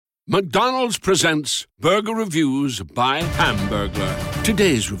McDonald's presents Burger Reviews by Hamburglar.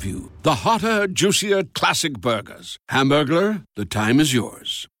 Today's review, the hotter, juicier classic burgers. Hamburglar, the time is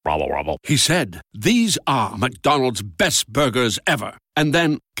yours. Robble, robble. He said, "These are McDonald's best burgers ever." And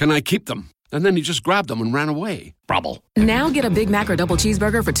then, "Can I keep them?" And then he just grabbed them and ran away. Brabble. Now get a Big Mac or double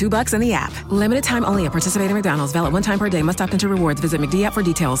cheeseburger for $2 in the app. Limited time only at participating McDonald's. Valid one time per day. Must opt into rewards. Visit McD app for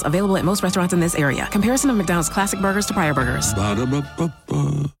details. Available at most restaurants in this area. Comparison of McDonald's classic burgers to prior burgers.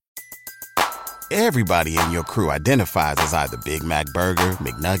 Ba-da-ba-ba-ba. Everybody in your crew identifies as either Big Mac Burger,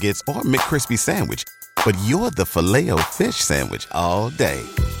 McNuggets, or McCrispy Sandwich. But you're the Filet-O-Fish Sandwich all day.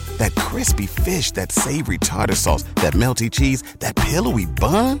 That crispy fish, that savory tartar sauce, that melty cheese, that pillowy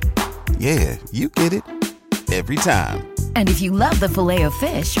bun. Yeah, you get it. Every time. And if you love the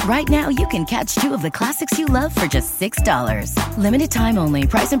Filet-O-Fish, right now you can catch two of the classics you love for just $6. Limited time only.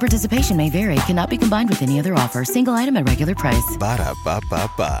 Price and participation may vary. Cannot be combined with any other offer. Single item at regular price.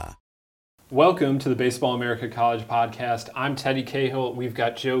 Ba-da-ba-ba-ba. Welcome to the Baseball America College Podcast. I'm Teddy Cahill. We've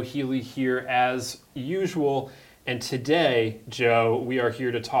got Joe Healy here as usual. And today, Joe, we are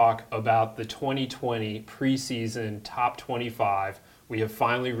here to talk about the 2020 preseason top 25. We have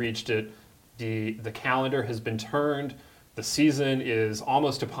finally reached it. The calendar has been turned. The season is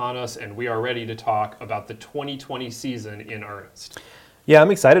almost upon us, and we are ready to talk about the 2020 season in earnest. Yeah,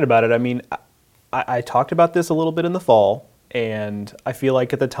 I'm excited about it. I mean, I talked about this a little bit in the fall, and I feel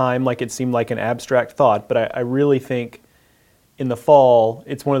like at the time, like it seemed like an abstract thought, but I really think in the fall,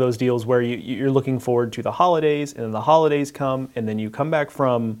 it's one of those deals where you're looking forward to the holidays, and then the holidays come, and then you come back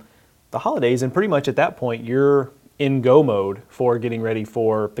from the holidays, and pretty much at that point, you're in go mode for getting ready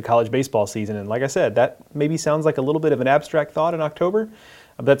for the college baseball season. And like I said, that maybe sounds like a little bit of an abstract thought in October,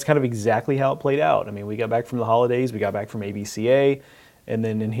 but that's kind of exactly how it played out. I mean, we got back from the holidays, we got back from ABCA,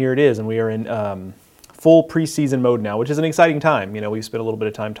 and here it is, and we are in full preseason mode now, which is an exciting time. You know, we've spent a little bit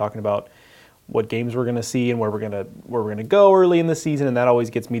of time talking about what games we're going to see and where we're going to go early in the season, and that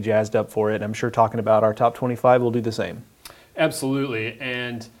always gets me jazzed up for it. And I'm sure talking about our top 25 will do the same. Absolutely,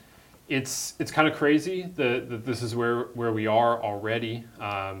 and it's kind of crazy that this is where we are already.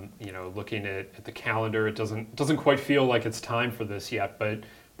 Looking at the calendar, it doesn't quite feel like it's time for this yet,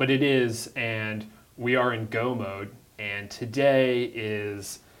 but it is, and we are in go mode. And today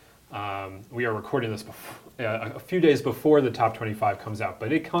is we are recording this a few days before the top 25 comes out,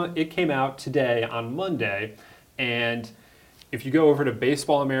 but it came out today on Monday, and if you go over to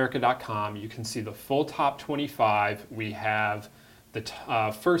baseballamerica.com, you can see the full top 25. We have the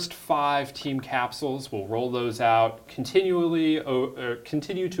first 5 team capsules. We'll roll those out continually,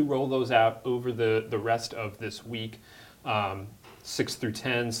 continue to roll those out over the rest of this week. 6 through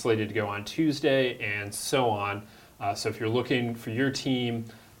 10 slated to go on Tuesday, and so on. So if you're looking for your team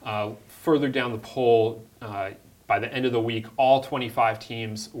further down the poll, by the end of the week, all 25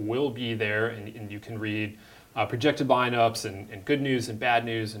 teams will be there, and you can read projected lineups and good news and bad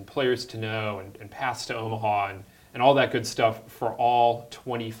news and players to know and paths to Omaha and all that good stuff for all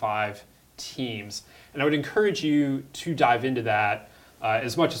 25 teams. And I would encourage you to dive into that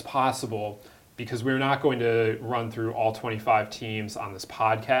as much as possible, because we're not going to run through all 25 teams on this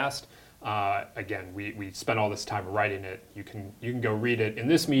podcast. Again, we spent all this time writing it. You can go read it. In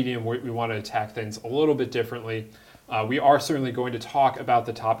this medium, we want to attack things a little bit differently. We are certainly going to talk about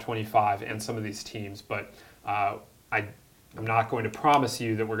the top 25 and some of these teams, but I'm not going to promise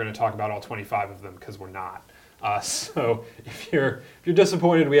you that we're going to talk about all 25 of them, because we're not. So if you're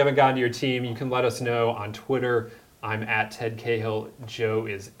disappointed we haven't gotten to your team, you can let us know on Twitter. I'm at Ted Cahill. Joe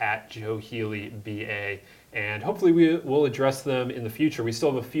is at Joe Healy BA. And hopefully we will address them in the future. We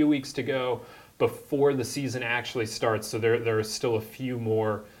still have a few weeks to go before the season actually starts, so there are still a few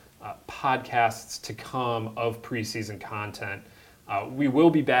more podcasts to come of preseason content. We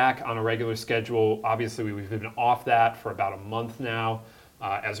will be back on a regular schedule. Obviously, we've been off that for about a month now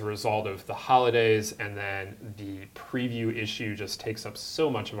as a result of the holidays, and then the preview issue just takes up so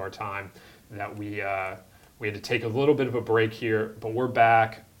much of our time that we had to take a little bit of a break here, but we're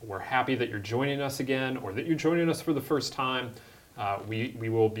back. We're happy that you're joining us again, or that you're joining us for the first time. We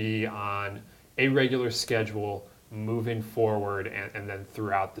will be on a regular schedule moving forward and then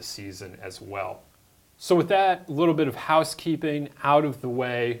throughout the season as well. So with that, a little bit of housekeeping out of the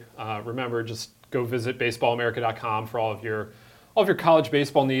way. Remember, just go visit baseballamerica.com for all of your college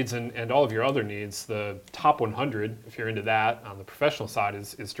baseball needs and all of your other needs. The top 100, if you're into that, on the professional side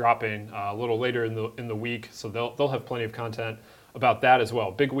is dropping a little later in the week, so they'll have plenty of content about that as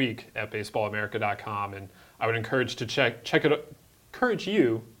well. Big week at baseballamerica.com, and I would encourage you to check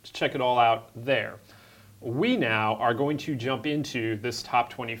it all out there. We now are going to jump into this top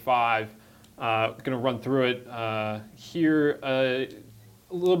 25. Going to run through it here.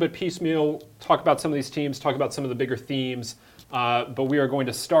 a little bit piecemeal, talk about some of these teams, talk about some of the bigger themes. But we are going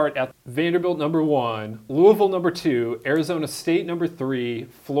to start at Vanderbilt number 1, Louisville number 2, Arizona State number 3,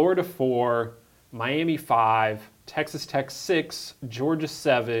 Florida 4, Miami 5, Texas Tech 6, Georgia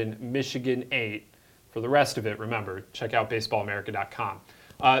 7, Michigan 8. For the rest of it, remember, check out baseballamerica.com.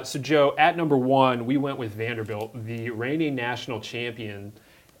 So Joe, at number 1, we went with Vanderbilt, the reigning national champion.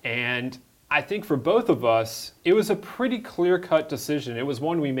 And I think for both of us, it was a pretty clear-cut decision. It was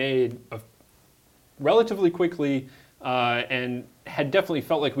one we made relatively quickly and had definitely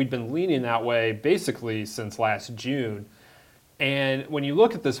felt like we'd been leaning that way basically since last June. And when you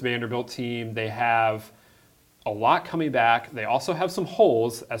look at this Vanderbilt team, they have a lot coming back. They also have some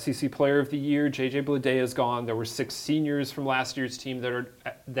holes. SEC Player of the Year, J.J. Bledea is gone. There were 6 seniors from last year's team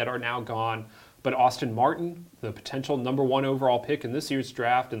that are now gone. But Austin Martin, the potential number 1 overall pick in this year's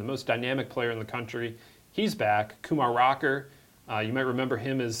draft and the most dynamic player in the country, he's back. Kumar Rocker, you might remember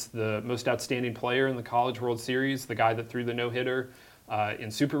him as the most outstanding player in the College World Series, the guy that threw the no-hitter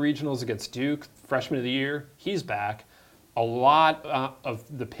in Super Regionals against Duke, freshman of the year. He's back. A lot of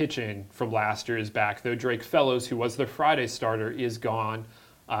the pitching from last year is back, though Drake Fellows, who was their Friday starter, is gone.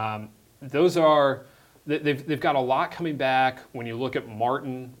 They've got a lot coming back. When you look at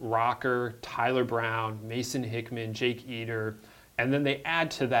Martin, Rocker, Tyler Brown, Mason Hickman, Jake Eater, and then they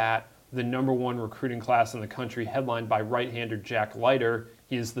add to that the number 1 recruiting class in the country, headlined by right-hander Jack Leiter.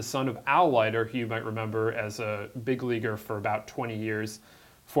 He is the son of Al Leiter, who you might remember as a big leaguer for about 20 years,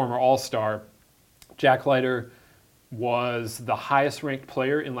 former All-Star. Jack Leiter was the highest-ranked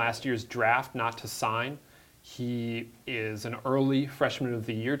player in last year's draft not to sign. He is an early Freshman of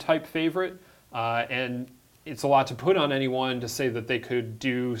the Year type favorite. And it's a lot to put on anyone to say that they could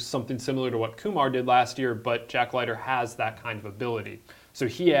do something similar to what Kumar did last year, but Jack Leiter has that kind of ability. So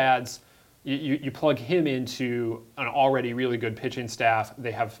he adds, you plug him into an already really good pitching staff.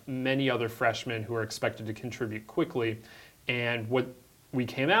 They have many other freshmen who are expected to contribute quickly. And what we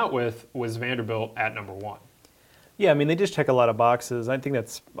came out with was Vanderbilt at number 1. Yeah, I mean, they just check a lot of boxes. I think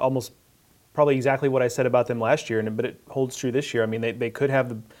that's almost probably exactly what I said about them last year, but it holds true this year. I mean, they could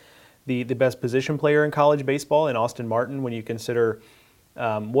have the best position player in college baseball in Austin Martin when you consider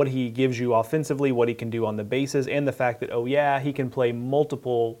what he gives you offensively, what he can do on the bases, and the fact that, he can play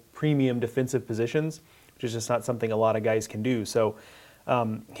multiple premium defensive positions, which is just not something a lot of guys can do. So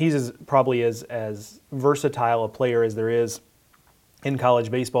he's probably as versatile a player as there is in college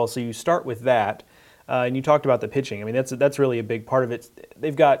baseball. So you start with that. And you talked about the pitching. I mean, that's really a big part of it.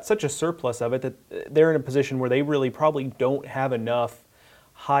 They've got such a surplus of it that they're in a position where they really probably don't have enough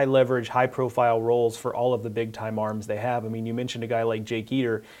high leverage, high profile roles for all of the big time arms they have. I mean, you mentioned a guy like Jake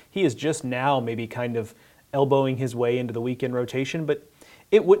Eater. He is just now maybe kind of elbowing his way into the weekend rotation, but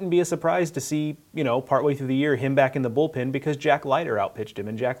it wouldn't be a surprise to see, partway through the year, him back in the bullpen because Jack Leiter outpitched him,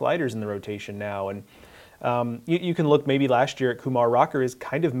 and Jack Leiter's in the rotation now. And you can look maybe last year at Kumar Rocker as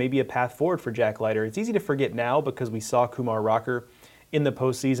kind of maybe a path forward for Jack Leiter. It's easy to forget now because we saw Kumar Rocker in the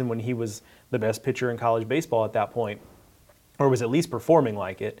postseason when he was the best pitcher in college baseball at that point, or was at least performing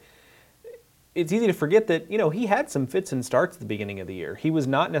like it. It's easy to forget that, he had some fits and starts at the beginning of the year. He was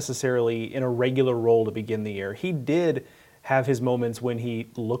not necessarily in a regular role to begin the year. He did have his moments when he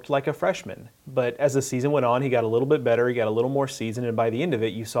looked like a freshman, but as the season went on, he got a little bit better, he got a little more seasoned, and by the end of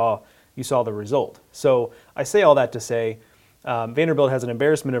it, you saw the result. So I say all that to say Vanderbilt has an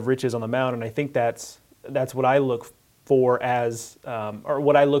embarrassment of riches on the mound, and I think that's what I look for as, or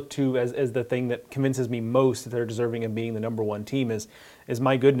what I look to as the thing that convinces me most that they're deserving of being the number 1 team is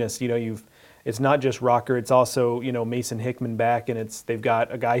my goodness, it's not just Rocker, it's also, Mason Hickman back, and they've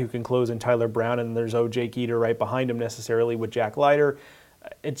got a guy who can close in Tyler Brown, and there's Jake Eater right behind him necessarily with Jack Leiter.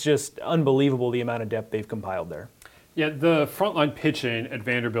 It's just unbelievable the amount of depth they've compiled there. Yeah, the frontline pitching at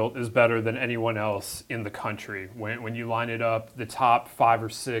Vanderbilt is better than anyone else in the country. When you line it up, the top 5 or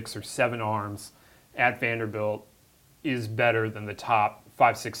 6 or 7 arms at Vanderbilt is better than the top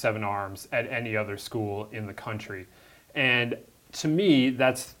 5, 6, 7 arms at any other school in the country. And to me,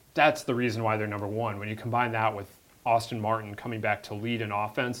 that's the reason why they're number 1. When you combine that with Austin Martin coming back to lead in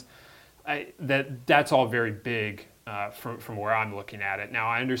offense, that's all very big from where I'm looking at it. Now,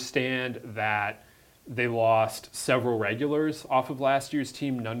 I understand that they lost several regulars off of last year's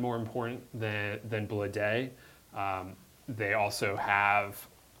team, none more important than Bledea. They also have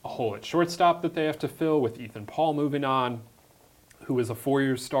a hole at shortstop that they have to fill with Ethan Paul moving on, who is a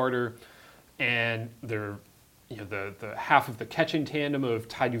 4-year starter, and they're the half of the catching tandem of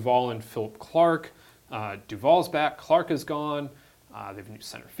Ty Duvall and Philip Clark. Duvall's back, Clark is gone. They have a new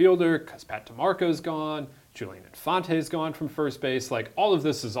center fielder because Pat DeMarco's gone. Julian Infante's gone from first base. Like, all of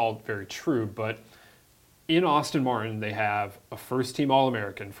this is all very true, but in Austin Martin, they have a first-team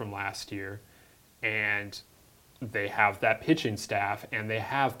All-American from last year, and they have that pitching staff, and they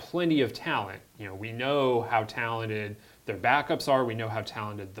have plenty of talent. We know how talented their backups are. We know how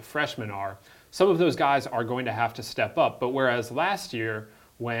talented the freshmen are. Some of those guys are going to have to step up. But whereas last year,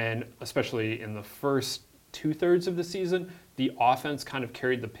 when, especially in the first 2/3 of the season, the offense kind of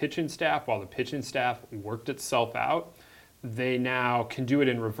carried the pitching staff while the pitching staff worked itself out, they now can do it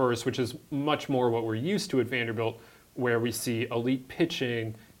in reverse, which is much more what we're used to at Vanderbilt, where we see elite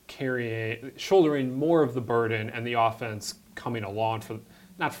pitching shouldering more of the burden and the offense coming along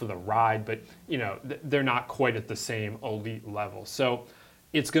not for the ride, but they're not quite at the same elite level. So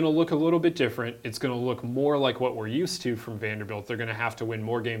it's going to look a little bit different. It's going to look more like what we're used to from Vanderbilt. They're going to have to win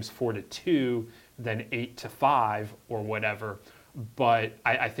more games 4-2 than 8-5 or whatever. But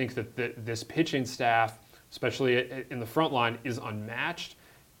I think that this pitching staff, especially in the front line, is unmatched,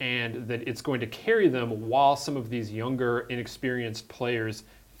 and that it's going to carry them while some of these younger, inexperienced players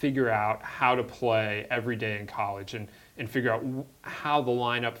figure out how to play every day in college and figure out how the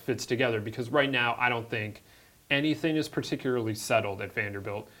lineup fits together. Because right now, I don't think anything is particularly settled at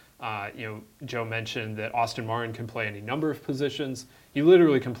Vanderbilt. Joe mentioned that Austin Martin can play any number of positions. He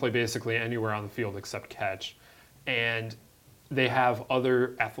literally can play basically anywhere on the field except catch. And they have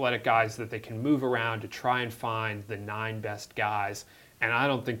other athletic guys that they can move around to try and find the 9 best guys. And I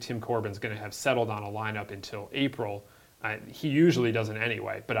don't think Tim Corbin's going to have settled on a lineup until April. He usually doesn't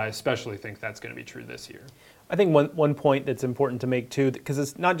anyway, but I especially think that's going to be true this year. I think one point that's important to make too, because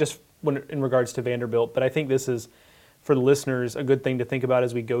it's not just in regards to Vanderbilt, but I think this is, for the listeners, a good thing to think about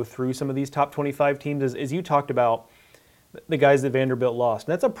as we go through some of these top 25 teams, is you talked about the guys that Vanderbilt lost.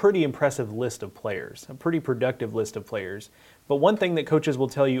 And that's a pretty impressive list of players, a pretty productive list of players. But one thing that coaches will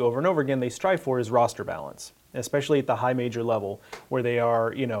tell you over and over again they strive for is roster balance, especially at the high major level where they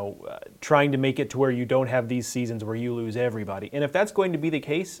are, trying to make it to where you don't have these seasons where you lose everybody. And if that's going to be the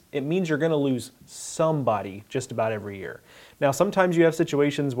case, it means you're going to lose somebody just about every year. Now, sometimes you have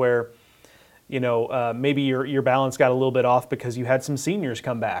situations where maybe your balance got a little bit off because you had some seniors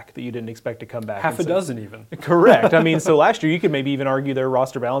come back that you didn't expect to come back. Half a dozen even. Correct. I mean, so last year you could maybe even argue their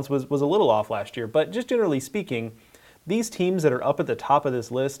roster balance was a little off last year. But just generally speaking, these teams that are up at the top of this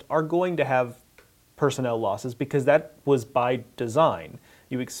list are going to have personnel losses because that was by design.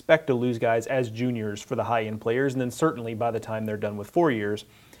 You expect to lose guys as juniors for the high-end players, and then certainly by the time they're done with 4 years,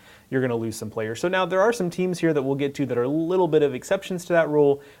 you're going to lose some players. So now there are some teams here that we'll get to that are a little bit of exceptions to that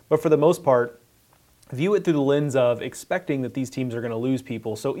rule, but for the most part, view it through the lens of expecting that these teams are going to lose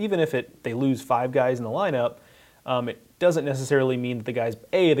people. So even if they lose 5 guys in the lineup, it doesn't necessarily mean that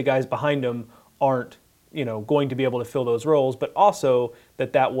the guys behind them aren't going to be able to fill those roles, but also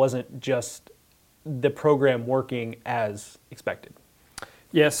that wasn't just the program working as expected.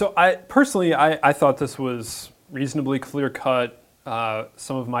 Yeah, so I thought this was reasonably clear-cut.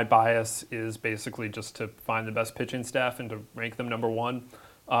 Some of my bias is basically just to find the best pitching staff and to rank them number 1.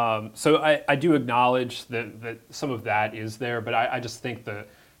 So I do acknowledge that some of that is there, but I just think the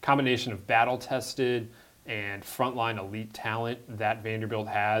combination of battle-tested and frontline elite talent that Vanderbilt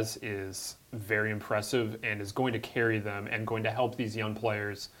has is very impressive and is going to carry them and going to help these young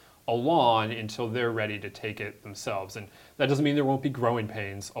players along until they're ready to take it themselves. And that doesn't mean there won't be growing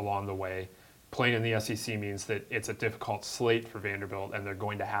pains along the way. Playing in the SEC means that it's a difficult slate for Vanderbilt, and they're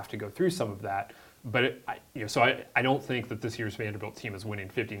going to have to go through some of that. But I don't think that this year's Vanderbilt team is winning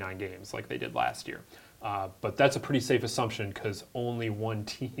 59 games like they did last year. But that's a pretty safe assumption because only one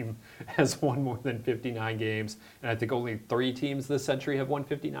team has won more than 59 games, and I think only 3 teams this century have won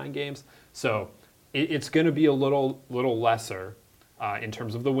 59 games. So it's going to be a little lesser in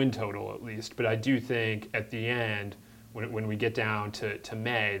terms of the win total at least. But I do think at the end, when we get down to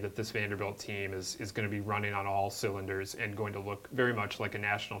May, that this Vanderbilt team is going to be running on all cylinders and going to look very much like a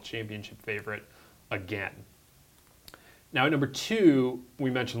national championship favorite again. Now at number 2, we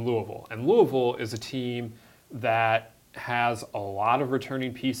mentioned Louisville. And Louisville is a team that has a lot of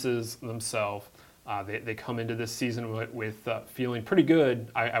returning pieces themselves. They come into this season with feeling pretty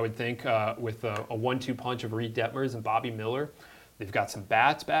good, I would think, with a 1-2 punch of Reed Detmers and Bobby Miller. They've got some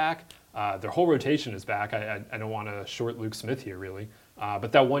bats back. Their whole rotation is back. I don't want to short Luke Smith here, really.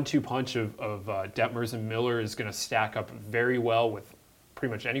 But that 1-2 punch of Detmers and Miller is going to stack up very well with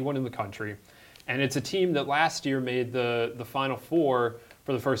pretty much anyone in the country. And it's a team that last year made the Final Four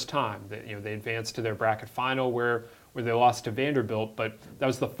for the first time. They advanced to their bracket final where they lost to Vanderbilt, but that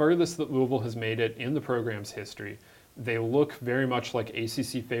was the furthest that Louisville has made it in the program's history. They look very much like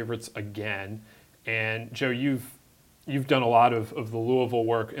ACC favorites again. And Joe, you've done a lot of the Louisville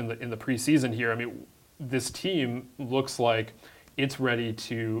work in the preseason here. I mean, this team looks like it's ready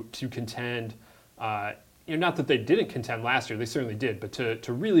to contend not that they didn't contend last year, they certainly did, but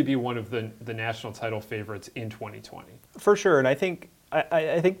to really be one of the national title favorites in 2020. For sure, and I think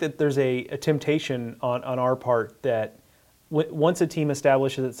that there's a temptation on our part that once a team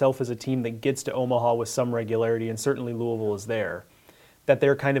establishes itself as a team that gets to Omaha with some regularity, and certainly Louisville is there, that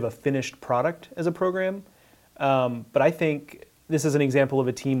they're kind of a finished product as a program. But I think this is an example of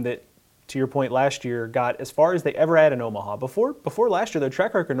a team that, to your point, last year got as far as they ever had in Omaha. Before last year, their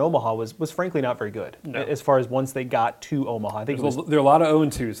track record in Omaha was frankly not very good. No. As far as once they got to Omaha. I think there are a lot of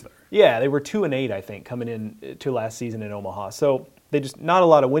 0-2s there. Yeah, they were 2-8, I think, coming in to last season in Omaha. So they just not a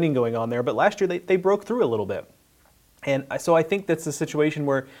lot of winning going on there. But last year they broke through a little bit. And so I think that's a situation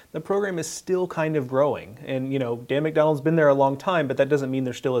where the program is still kind of growing. And, Dan McDonald's been there a long time, but that doesn't mean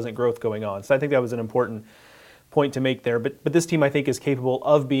there still isn't growth going on. So I think that was an important point to make there. But this team, I think, is capable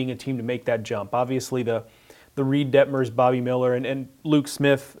of being a team to make that jump. Obviously, the Reed Detmers, Bobby Miller, and Luke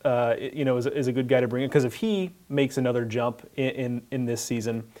Smith, is a good guy to bring in, because if he makes another jump in this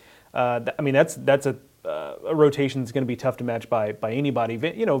season, that's a rotation that's going to be tough to match by anybody,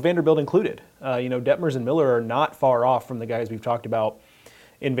 Vanderbilt included. Detmers and Miller are not far off from the guys we've talked about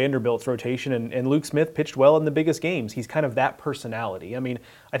in Vanderbilt's rotation, and Luke Smith pitched well in the biggest games. He's kind of that personality.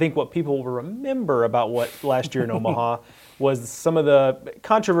 I think what people will remember about what last year in Omaha was some of the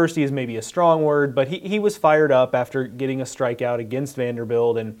controversy is maybe a strong word, but he was fired up after getting a strikeout against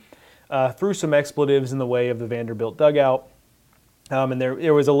Vanderbilt and threw some expletives in the way of the Vanderbilt dugout. And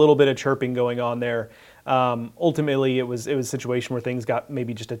there was a little bit of chirping going on there. Ultimately, it was a situation where things got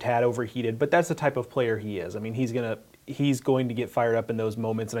maybe just a tad overheated, but that's the type of player he is. He's going to get fired up in those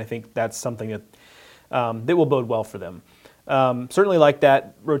moments, and I think that's something that will bode well for them. Certainly like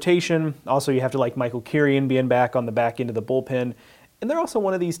that rotation. Also, you have to like Michael Kirian being back on the back end of the bullpen. And they're also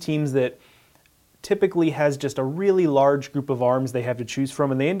one of these teams that typically has just a really large group of arms they have to choose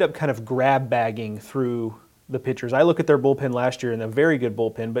from, and they end up kind of grab bagging through the pitchers. I look at their bullpen last year, and a very good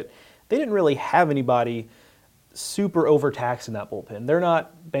bullpen, but they didn't really have anybody super overtaxed in that bullpen. They're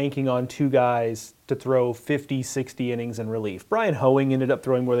not banking on two guys to throw 50, 60 innings in relief. Brian Hoeing ended up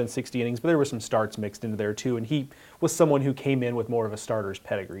throwing more than 60 innings, but there were some starts mixed into there too, and he was someone who came in with more of a starter's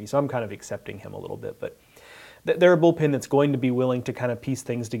pedigree, so I'm kind of accepting him a little bit. But they're a bullpen that's going to be willing to kind of piece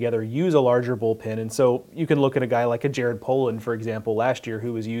things together, use a larger bullpen, and so you can look at a guy like a Jared Poland, for example, last year,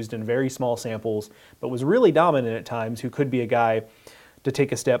 who was used in very small samples, but was really dominant at times, who could be a guy to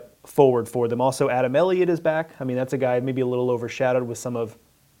take a step forward for them. Also, Adam Elliott is back. That's a guy maybe a little overshadowed with some of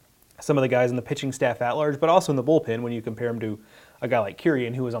the guys in the pitching staff at large, but also in the bullpen when you compare him to a guy like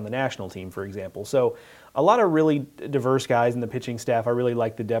Kirian, who was on the national team, for example. So a lot of really diverse guys in the pitching staff. I really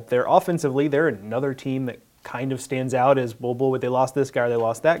like the depth there. Offensively, they're another team that kind of stands out as, well, they lost this guy or they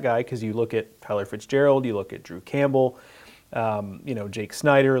lost that guy, because you look at Tyler Fitzgerald, you look at Drew Campbell, Jake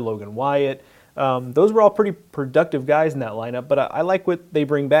Snyder, Logan Wyatt. Those were all pretty productive guys in that lineup, but I like what they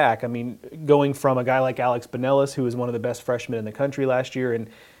bring back. Going from a guy like Alex Bonellis, who was one of the best freshmen in the country last year and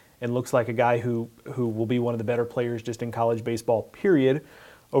looks like a guy who will be one of the better players just in college baseball, period,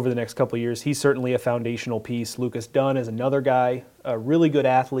 over the next couple of years. He's certainly a foundational piece. Lucas Dunn is another guy, a really good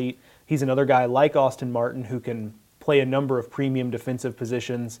athlete. He's another guy like Austin Martin who can play a number of premium defensive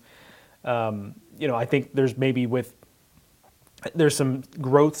positions. I think there's some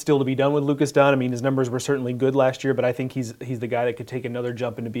growth still to be done with Lucas Dunn. His numbers were certainly good last year, but I think he's the guy that could take another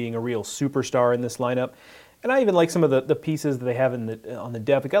jump into being a real superstar in this lineup. And I even like some of the pieces that they have on the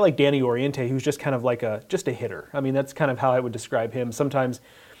depth. A guy like Danny Oriente, who's just kind of like just a hitter. That's kind of how I would describe him. Sometimes,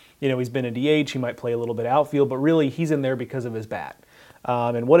 he's been a DH, he might play a little bit outfield, but really he's in there because of his bat.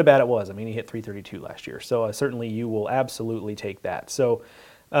 And what a bat it was. He hit .332 last year. So certainly you will absolutely take that. So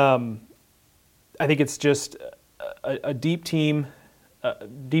I think it's just a deep team,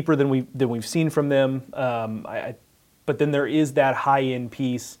 deeper than we've seen from them. But then there is that high-end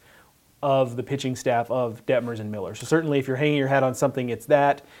piece of the pitching staff of Detmers and Miller. So certainly if you're hanging your hat on something, it's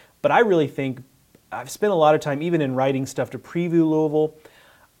that. But I really think I've spent a lot of time, even in writing stuff to preview Louisville,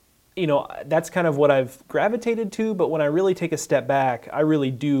 that's kind of what I've gravitated to. But when I really take a step back, I really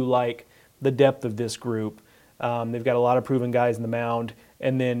do like the depth of this group. They've got a lot of proven guys in the mound.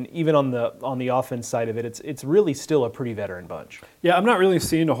 And then even on the offense side of it, it's really still a pretty veteran bunch. Yeah, I'm not really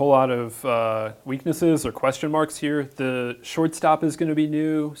seeing a whole lot of weaknesses or question marks here. The shortstop is going to be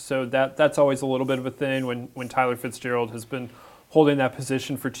new, so that's always a little bit of a thing when Tyler Fitzgerald has been holding that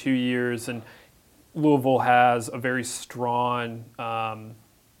position for 2 years, and Louisville has a very strong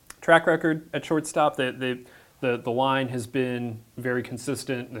track record at shortstop. The line has been very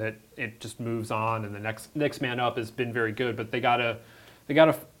consistent, that it just moves on, and the next man up has been very good, but they gotta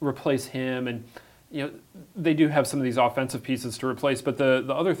replace him. And they do have some of these offensive pieces to replace. But the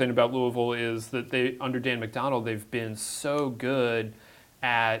other thing about Louisville is that they, under Dan McDonald, they've been so good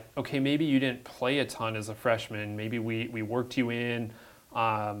at, okay, maybe you didn't play a ton as a freshman. Maybe we worked you in,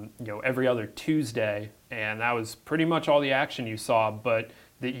 every other Tuesday, and that was pretty much all the action you saw. But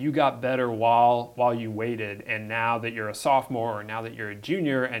that you got better while you waited, and now that you're a sophomore or now that you're a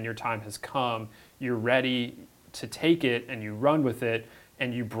junior and your time has come, you're ready to take it and you run with it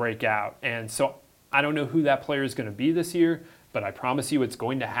and you break out. And so I don't know who that player is going to be this year, but I promise you it's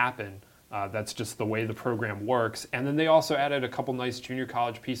going to happen. That's just the way the program works. And then they also added a couple nice junior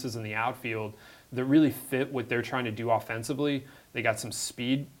college pieces in the outfield that really fit what they're trying to do offensively. They got some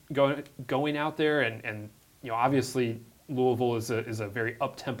speed going out there, and obviously Louisville is a very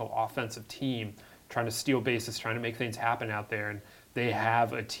up-tempo offensive team, trying to steal bases, trying to make things happen out there, and they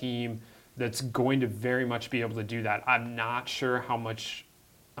have a team that's going to very much be able to do that. I'm not sure how much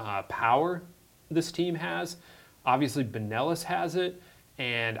power this team has. Obviously, Benellis has it,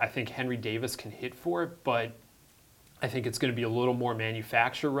 and I think Henry Davis can hit for it, but I think it's going to be a little more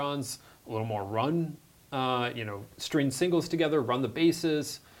manufacture runs, a little more run, string singles together, run the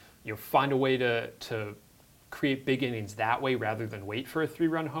bases, find a way to create big innings that way rather than wait for a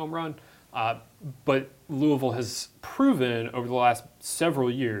 3-run home run. But Louisville has proven over the last several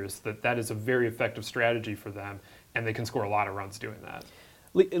years that is a very effective strategy for them, and they can score a lot of runs doing that.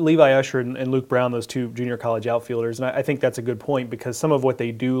 Levi Usher and Luke Brown, those two junior college outfielders, and I think that's a good point because some of what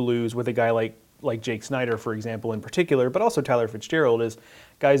they do lose with a guy like Jake Snyder, for example, in particular, but also Tyler Fitzgerald, is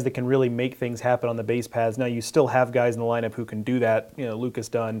guys that can really make things happen on the base paths. Now, you still have guys in the lineup who can do that, Lucas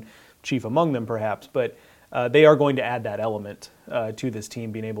Dunn, chief among them perhaps, but they are going to add that element to this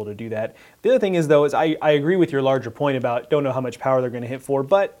team being able to do that. The other thing is, though, is I agree with your larger point about don't know how much power they're going to hit for,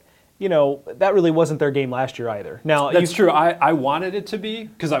 but that really wasn't their game last year either. Now that's true. I wanted it to be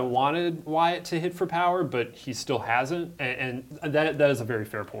because I wanted Wyatt to hit for power, but he still hasn't, and that is a very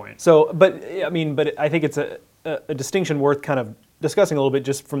fair point. So, but I think it's a distinction worth kind of discussing a little bit,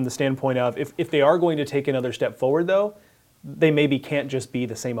 just from the standpoint of if they are going to take another step forward, though, they maybe can't just be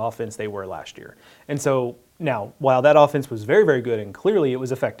the same offense they were last year. And so now, while that offense was very, very good and clearly it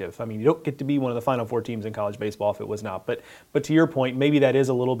was effective, you don't get to be one of the Final Four teams in college baseball if it was not. But to your point, maybe that is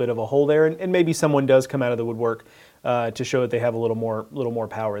a little bit of a hole there, and maybe someone does come out of the woodwork to show that they have a little more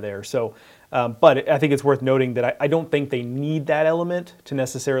power there. So, but I think it's worth noting that I don't think they need that element to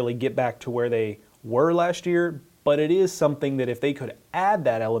necessarily get back to where they were last year. But it is something that if they could add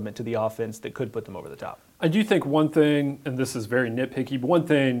that element to the offense, that could put them over the top. I do think one thing, and this is very nitpicky, but one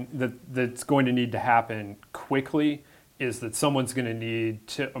thing that's going to need to happen quickly is that someone's going to need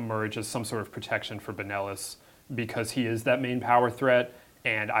to emerge as some sort of protection for Benellis, because he is that main power threat,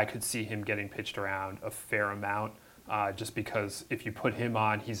 and I could see him getting pitched around a fair amount, just because if you put him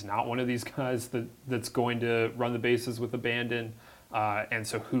on, he's not one of these guys that's going to run the bases with abandon, and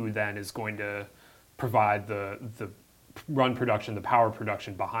so who then is going to provide the run production, the power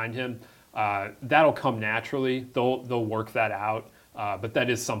production behind him? That'll come naturally. They'll work that out. But that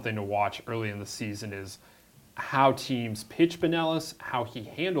is something to watch early in the season, is how teams pitch Benellis, how he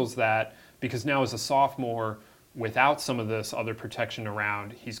handles that, because now as a sophomore, without some of this other protection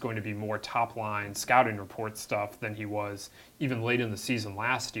around, he's going to be more top-line scouting report stuff than he was even late in the season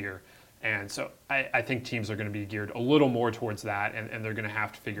last year. And so I think teams are going to be geared a little more towards that, and they're going to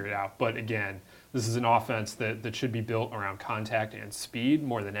have to figure it out. But again, this is an offense that should be built around contact and speed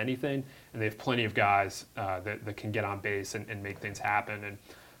more than anything, and they have plenty of guys that can get on base and make things happen.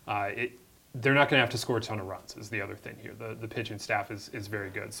 And they're not going to have to score a ton of runs is the other thing here. The pitching staff is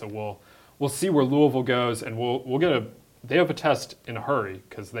very good. So we'll see where Louisville goes, and they have a test in a hurry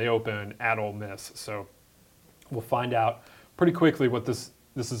because they open at Ole Miss. So we'll find out pretty quickly what this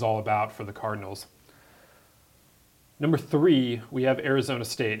is all about for the Cardinals. Number 3, we have Arizona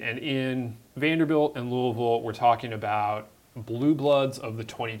State. And in Vanderbilt and Louisville, we're talking about blue bloods of the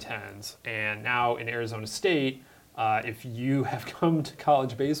 2010s. And now in Arizona State, if you have come to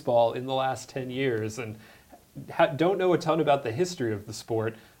college baseball in the last 10 years and don't know a ton about the history of the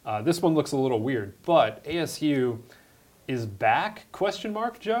sport, this one looks a little weird. But ASU is back, ?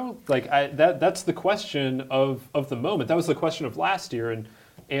 Joe? That's the question of the moment. That was the question of last year, and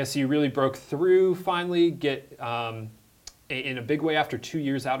ASU really broke through, finally get in a big way after 2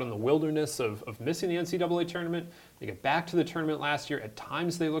 years out in the wilderness of missing the NCAA tournament. They get back to the tournament last year. At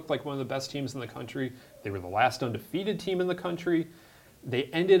times they looked like one of the best teams in the country. They were the last undefeated team in the country. They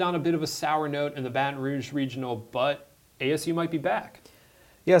ended on a bit of a sour note in the Baton Rouge Regional, but ASU might be back.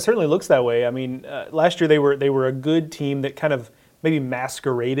 Yeah, it certainly looks that way. Last year they were a good team that kind of maybe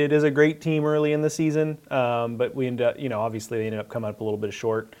masqueraded as a great team early in the season, but we ended up, obviously they ended up coming up a little bit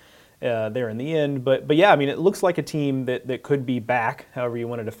short. there in the end. But yeah, I mean, it looks like a team that could be back, however you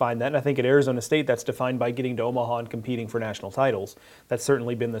want to define that. And I think at Arizona State, that's defined by getting to Omaha and competing for national titles. That's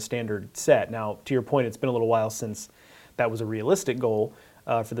certainly been the standard set. Now, to your point, it's been a little while since that was a realistic goal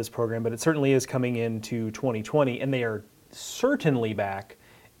for this program, but it certainly is coming into 2020, and they are certainly back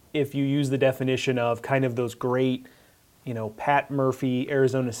if you use the definition of kind of those great, Pat Murphy,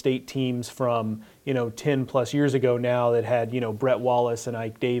 Arizona State teams from, 10 plus years ago now that had, Brett Wallace and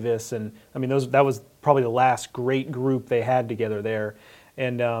Ike Davis. And I mean, that was probably the last great group they had together there.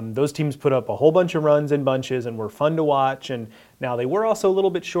 And those teams put up a whole bunch of runs in bunches and were fun to watch. And now they were also a little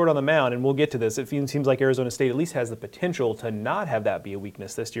bit short on the mound, and we'll get to this. It seems like Arizona State at least has the potential to not have that be a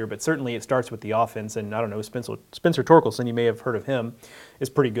weakness this year, but certainly it starts with the offense. And I don't know, Spencer Torkelson, you may have heard of him, is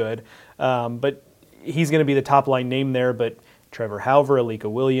pretty good. But he's going to be the top-line name there, but Trevor Hauver, Alika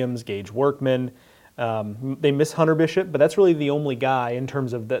Williams, Gage Workman. They miss Hunter Bishop, but that's really the only guy in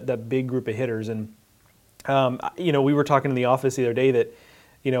terms of that big group of hitters. And, we were talking in the office the other day that,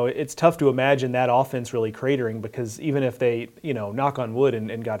 it's tough to imagine that offense really cratering, because even if they, knock on wood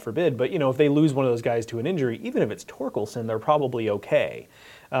and God forbid, but, if they lose one of those guys to an injury, even if it's Torkelson, they're probably okay.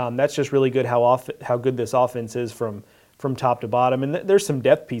 That's just really good how good this offense is from top to bottom. And there's some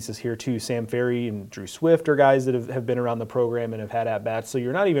depth pieces here too. Sam Ferry and Drew Swift are guys that have been around the program and have had at-bats. So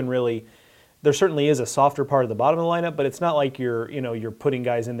you're not even really, there certainly is a softer part of the bottom of the lineup, but it's not like you're putting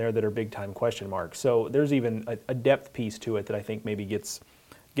guys in there that are big-time question marks. So there's even a depth piece to it that I think maybe gets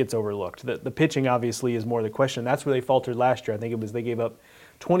overlooked. The pitching obviously is more the question. That's where they faltered last year. I think it was they gave up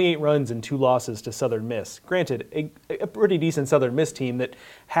 28 runs and 2 losses to Southern Miss. Granted, a pretty decent Southern Miss team that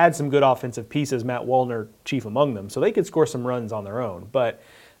had some good offensive pieces, Matt Wallner chief among them, so they could score some runs on their own. But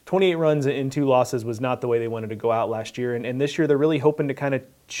 28 runs and 2 losses was not the way they wanted to go out last year, and this year they're really hoping to kind of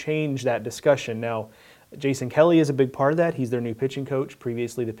change that discussion. Now, Jason Kelly is a big part of that. He's their new pitching coach,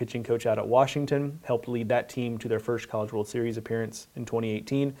 previously the pitching coach out at Washington, helped lead that team to their first College World Series appearance in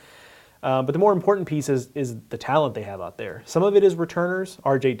 2018. But the more important piece is the talent they have out there. Some of it is returners.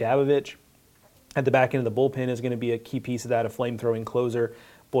 R.J. Dabovich at the back end of the bullpen is going to be a key piece of that, a flame-throwing closer.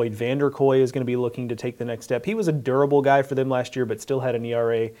 Boyd Vanderkoy is going to be looking to take the next step. He was a durable guy for them last year, but still had an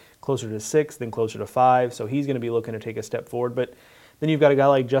ERA closer to 6 than closer to 5, so he's going to be looking to take a step forward. But then you've got a guy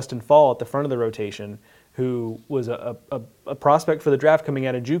like Justin Fall at the front of the rotation, who was a prospect for the draft coming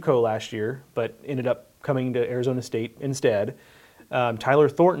out of JUCO last year, but ended up coming to Arizona State instead. Tyler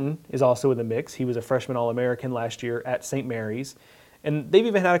Thornton is also in the mix. He was a freshman All-American last year at St. Mary's. And they've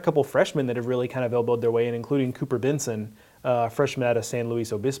even had a couple freshmen that have really kind of elbowed their way in, including Cooper Benson, freshman out of San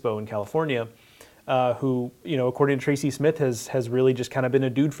Luis Obispo in California, who, according to Tracy Smith, has really just kind of been a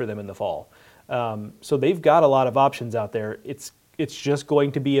dude for them in the fall. So they've got a lot of options out there. It's just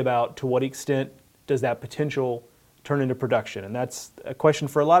going to be about to what extent does that potential turn into production? And that's a question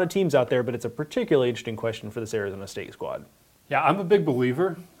for a lot of teams out there, but it's a particularly interesting question for this Arizona State squad. Yeah, I'm a big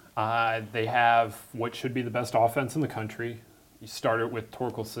believer. They have what should be the best offense in the country. You start it with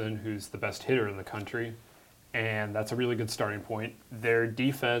Torkelson, who's the best hitter in the country, and that's a really good starting point. Their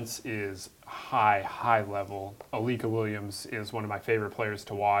defense is high level. Alika Williams is one of my favorite players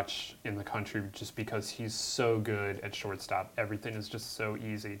to watch in the country just because he's so good at shortstop. Everything is just so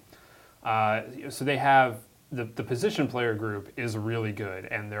easy. So they have the position player group is really good,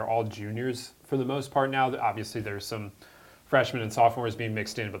 and they're all juniors for the most part now. Obviously, there's some freshmen and sophomores being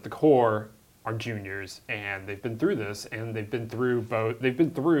mixed in, but the core are juniors, and they've been through this, and they've been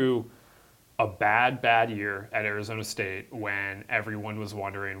through a bad year at Arizona State when everyone was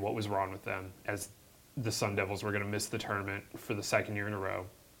wondering what was wrong with them, as the Sun Devils were going to miss the tournament for the second year in a row.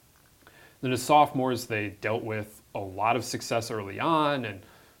 Then as sophomores, they dealt with a lot of success early on, and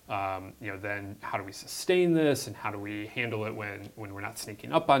then how do we sustain this, and how do we handle it when we're not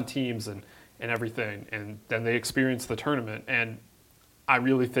sneaking up on teams and everything. And then they experience the tournament, and I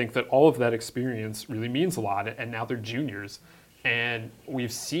really think that all of that experience really means a lot, and now they're juniors, and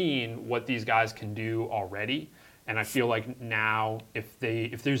we've seen what these guys can do already, and I feel like now if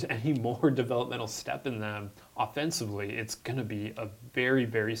there's any more developmental step in them offensively, it's going to be a very,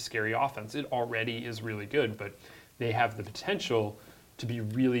 very scary offense. It already is really good, but they have the potential to be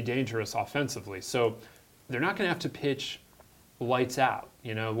really dangerous offensively. So they're not going to have to pitch lights out.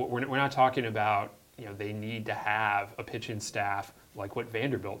 We're not talking about, they need to have a pitching staff like what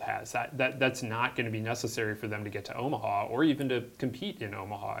Vanderbilt has. That's not going to be necessary for them to get to Omaha or even to compete in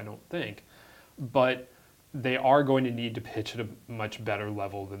Omaha, I don't think. But they are going to need to pitch at a much better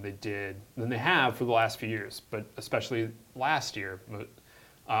level than they have for the last few years, but especially last year.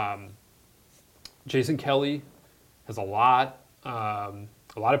 Jason Kelly has a lot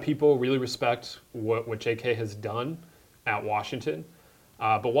of people really respect what JK has done at Washington.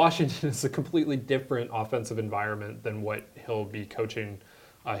 But Washington is a completely different offensive environment than what he'll be coaching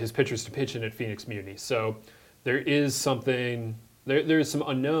his pitchers to pitch in at Phoenix Muni. So there is something, there's some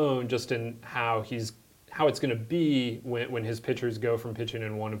unknown just in how it's going to be when his pitchers go from pitching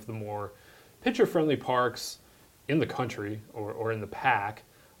in one of the more pitcher-friendly parks in the country or in the pack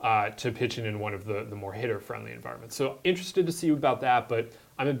to pitching in one of the more hitter-friendly environments. So interested to see about that, but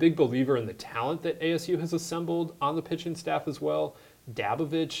I'm a big believer in the talent that ASU has assembled on the pitching staff as well.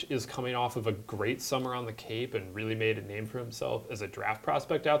 Dabovich is coming off of a great summer on the Cape and really made a name for himself as a draft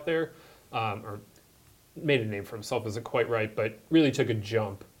prospect out there. Or made a name for himself isn't quite right, but really took a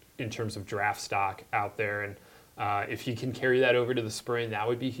jump in terms of draft stock out there. And if he can carry that over to the spring, that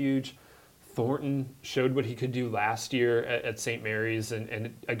would be huge. Thornton showed what he could do last year at St. Mary's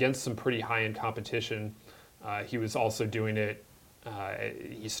and against some pretty high-end competition. He was also doing it,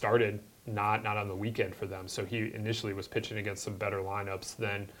 he started not on the weekend for them, so he initially was pitching against some better lineups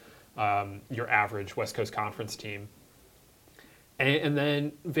than your average West Coast Conference team. And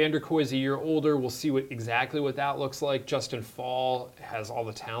then Vanderkoy's a year older. We'll see exactly what that looks like. Justin Fall has all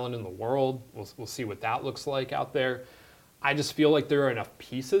the talent in the world. We'll see what that looks like out there. I just feel like there are enough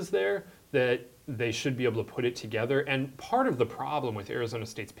pieces there that they should be able to put it together. And part of the problem with Arizona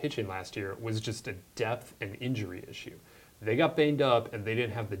State's pitching last year was just a depth and injury issue. They got banged up and they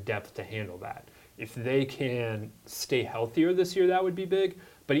didn't have the depth to handle that. If they can stay healthier this year, that would be big.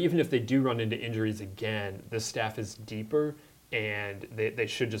 But even if they do run into injuries again, the staff is deeper and they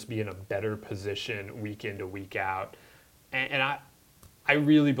should just be in a better position week in to week out. And I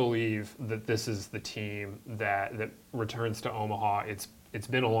really believe that this is the team that returns to Omaha. It's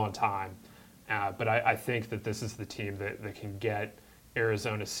been a long time, but I think that this is the team that can get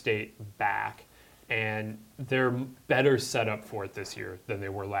Arizona State back. And they're better set up for it this year than they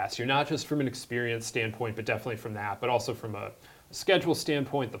were last year, not just from an experience standpoint, but definitely from that, but also from a schedule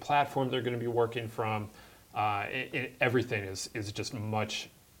standpoint, the platform they're going to be working from. Everything is just much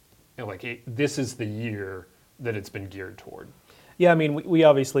this is the year that it's been geared toward. Yeah, I mean, we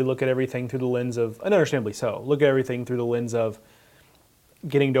obviously look at everything through the lens of, and understandably so, look at everything through the lens of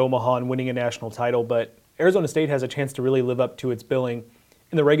getting to Omaha and winning a national title, but Arizona State has a chance to really live up to its billing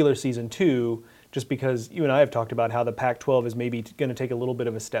in the regular season too, just because you and I have talked about how the Pac-12 is maybe going to take a little bit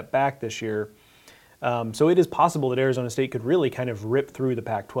of a step back this year. So it is possible that Arizona State could really kind of rip through the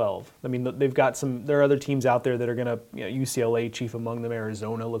Pac-12. I mean, there are other teams out there that are going to, UCLA chief among them,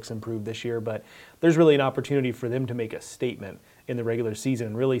 Arizona looks improved this year, but there's really an opportunity for them to make a statement in the regular season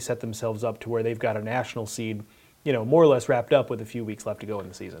and really set themselves up to where they've got a national seed, more or less wrapped up with a few weeks left to go in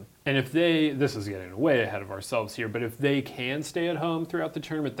the season. And if this is getting way ahead of ourselves here, but if they can stay at home throughout the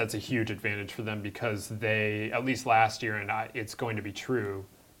tournament, that's a huge advantage for them because they, at least last year, and it's going to be true,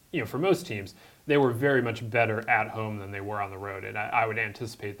 for most teams, they were very much better at home than they were on the road. And I would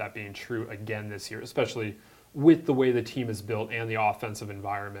anticipate that being true again this year, especially with the way the team is built and the offensive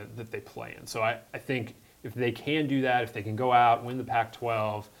environment that they play in. So I think if they can do that, if they can go out, win the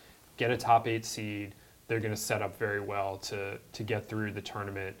Pac-12, get a top 8 seed, they're going to set up very well to get through the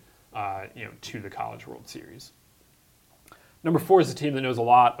tournament, to the College World Series. Number 4 is a team that knows a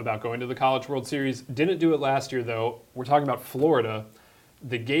lot about going to the College World Series. Didn't do it last year, though. We're talking about Florida.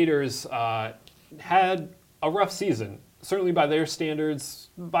 The Gators had a rough season, certainly by their standards,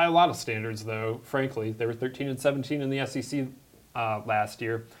 by a lot of standards, though, frankly. They were 13-17 in the SEC last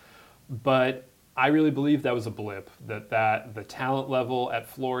year. But I really believe that was a blip, that the talent level at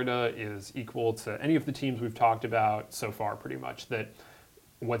Florida is equal to any of the teams we've talked about so far, pretty much. That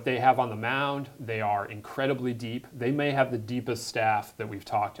what they have on the mound, they are incredibly deep. They may have the deepest staff that we've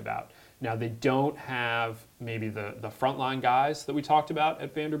talked about. Now, they don't have maybe the frontline guys that we talked about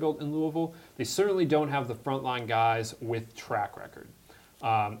at Vanderbilt and Louisville. They certainly don't have the frontline guys with track record.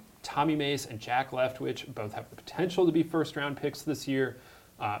 Tommy Mace and Jack Leftwich both have the potential to be first-round picks this year.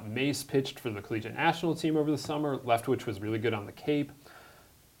 Mace pitched for the Collegiate National Team over the summer. Leftwich was really good on the Cape.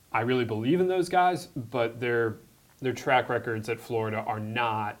 I really believe in those guys, but their track records at Florida are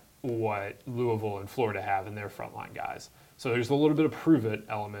not what Louisville and Florida have in their frontline guys. So there's a little bit of prove-it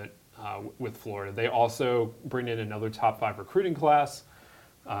element with Florida. They also bring in another top 5 recruiting class.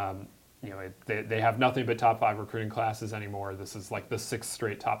 They have nothing but top 5 recruiting classes anymore. This is like the 6th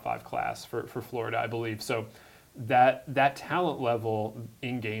straight top 5 class for Florida, I believe. So that talent level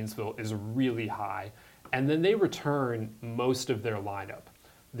in Gainesville is really high. And then they return most of their lineup.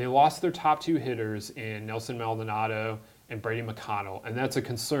 They lost their top 2 hitters in Nelson Maldonado and Brady McConnell, and that's a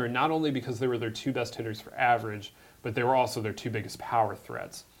concern not only because they were their 2 best hitters for average, but they were also their 2 biggest power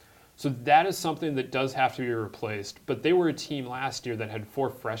threats. So that is something that does have to be replaced, but they were a team last year that had 4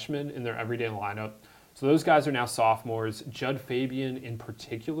 freshmen in their everyday lineup. So those guys are now sophomores. Judd Fabian in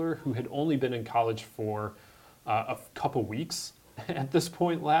particular, who had only been in college for a couple weeks at this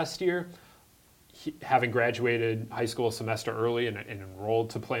point last year, having graduated high school a semester early and enrolled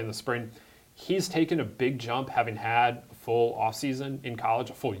to play in the spring, he's taken a big jump having had a full offseason in college,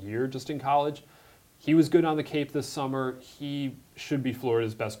 a full year just in college. He was good on the Cape this summer. He should be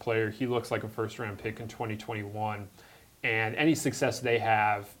Florida's best player. He looks like a first-round pick in 2021. And any success they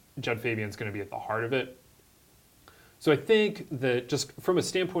have, Judd Fabian's going to be at the heart of it. So I think that just from a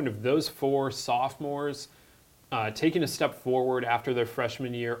standpoint of those four sophomores, taking a step forward after their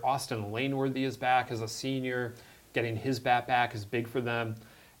freshman year, Austin Laneworthy is back as a senior. Getting his bat back is big for them.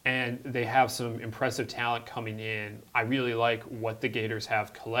 And they have some impressive talent coming in. I really like what the Gators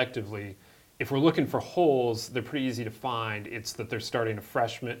have collectively. If we're looking for holes, they're pretty easy to find. It's that they're starting a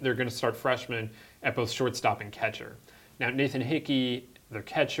freshman. They're going to start freshmen at both shortstop and catcher. Now, Nathan Hickey, their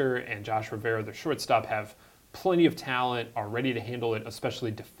catcher, and Josh Rivera, their shortstop, have plenty of talent, are ready to handle it, especially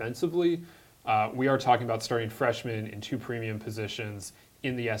defensively. We are talking about starting freshmen in two premium positions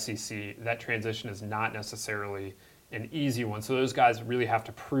in the SEC. That transition is not necessarily an easy one. So those guys really have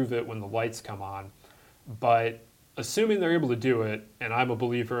to prove it when the lights come on. But assuming they're able to do it, and I'm a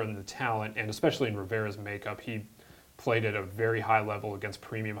believer in the talent, and especially in Rivera's makeup, he played at a very high level against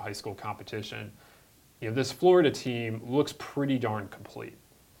premium high school competition. This Florida team looks pretty darn complete.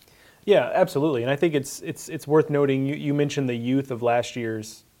 Yeah, absolutely. And I think it's worth noting, you mentioned the youth of last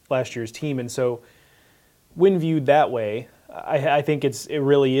year's team, and so when viewed that way, I think it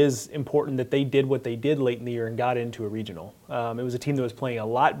really is important that they did what they did late in the year and got into a regional. It was a team that was playing a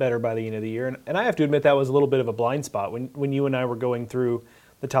lot better by the end of the year, and I have to admit that was a little bit of a blind spot. When you and I were going through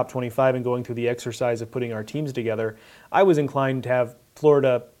the top 25 and going through the exercise of putting our teams together, I was inclined to have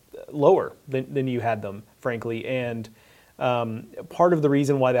Florida lower than you had them, frankly, and part of the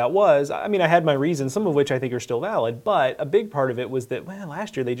reason why that was, I mean, I had my reasons, some of which I think are still valid, but a big part of it was that, well,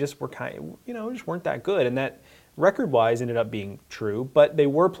 last year they just were just weren't that good, and that record-wise ended up being true, but they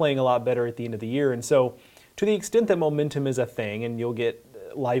were playing a lot better at the end of the year, and so to the extent that momentum is a thing, and you'll get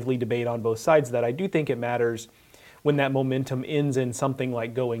lively debate on both sides of that, I do think it matters when that momentum ends in something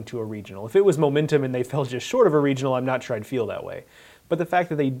like going to a regional. If it was momentum and they fell just short of a regional, I'm not sure I'd feel that way. But the fact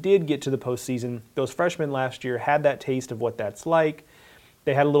that they did get to the postseason, those freshmen last year had that taste of what that's like.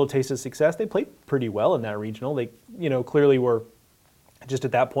 They had a little taste of success. They played pretty well in that regional. They, clearly were just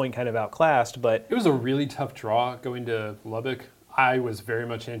at that point kind of outclassed. But it was a really tough draw going to Lubbock. I was very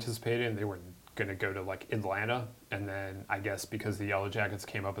much anticipating they were going to go to like Atlanta, and then I guess because the Yellow Jackets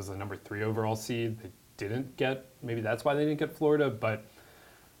came up as the number 3 overall seed, they didn't get. Maybe that's why they didn't get Florida, but.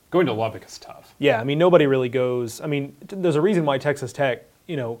 Going to Lubbock is tough. Yeah, I mean, nobody really goes. I mean, there's a reason why Texas Tech,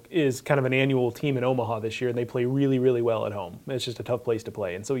 is kind of an annual team in Omaha this year, and they play really, really well at home. It's just a tough place to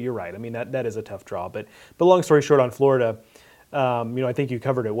play. And so you're right. I mean, that is a tough draw. But long story short on Florida, I think you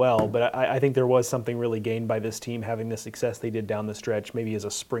covered it well. But I think there was something really gained by this team having the success they did down the stretch, maybe as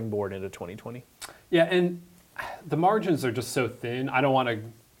a springboard into 2020. Yeah, and the margins are just so thin. I don't want to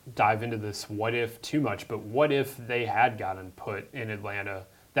dive into this what if too much, but what if they had gotten put in Atlanta?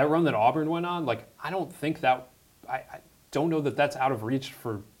 That run that Auburn went on, I don't know that that's out of reach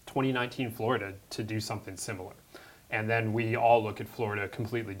for 2019 Florida to do something similar. And then we all look at Florida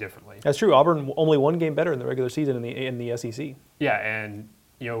completely differently. That's true. Auburn only one game better in the regular season in the SEC. Yeah, and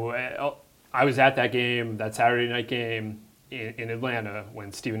I was at that game, that Saturday night game in Atlanta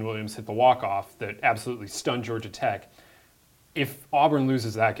when Stephen Williams hit the walk-off that absolutely stunned Georgia Tech. If Auburn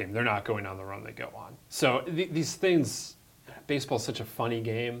loses that game, they're not going on the run they go on. So these things. Baseball's such a funny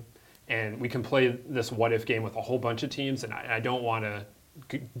game, and we can play this what-if game with a whole bunch of teams, and I don't want to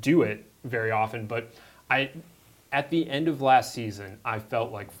do it very often, but at the end of last season, I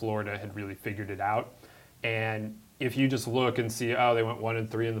felt like Florida had really figured it out, and if you just look and see, they went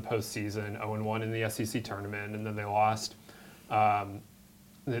 1-3 in the postseason, 0-1 in the SEC tournament, and then they lost,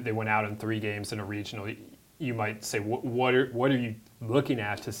 they went out in 3 games in a regional, you might say, what are you looking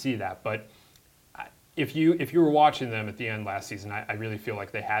at to see that? But if you were watching them at the end last season, I really feel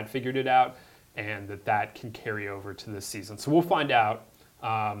like they had figured it out, and that can carry over to this season. So we'll find out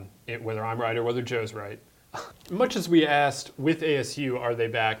whether I'm right or whether Joe's right. Much as we asked with ASU, are they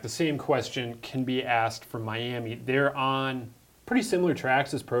back? The same question can be asked for Miami. They're on pretty similar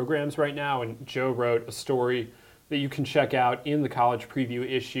tracks as programs right now, and Joe wrote a story that you can check out in the college preview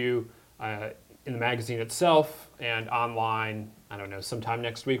issue, in the magazine itself, and online. I don't know, sometime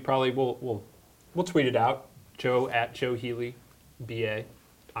next week probably. We'll tweet it out. Joe at Joe Healy, BA,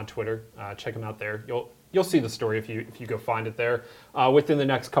 on Twitter. Check him out there. You'll see the story if you go find it there within the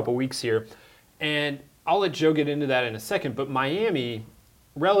next couple weeks here. And I'll let Joe get into that in a second. But Miami,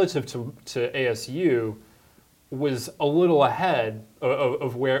 relative to ASU, was a little ahead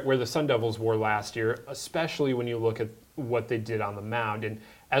of where the Sun Devils were last year, especially when you look at what they did on the mound. And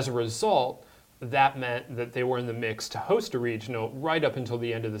as a result, that meant that they were in the mix to host a regional right up until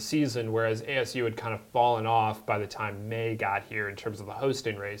the end of the season, whereas ASU had kind of fallen off by the time May got here in terms of the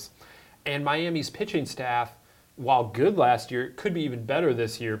hosting race. And Miami's pitching staff, while good last year, could be even better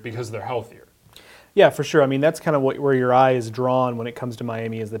this year because they're healthier. Yeah, for sure. I mean, that's kind of where your eye is drawn when it comes to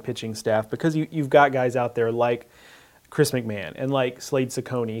Miami is the pitching staff, because you've got guys out there like Chris McMahon and like Slade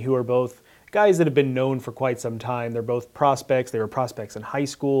Ciccone, who are both guys that have been known for quite some time. They're both prospects. They were prospects in high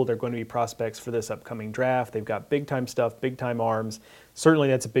school. They're going to be prospects for this upcoming draft. They've got big-time stuff, big-time arms. Certainly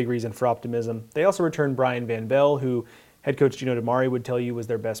that's a big reason for optimism. They also returned Brian Van Bell, who head coach Gino DiMare would tell you was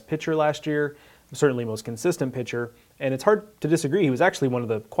their best pitcher last year, certainly most consistent pitcher. And it's hard to disagree. He was actually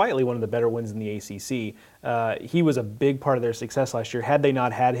quietly one of the better wins in the ACC. He was a big part of their success last year. Had they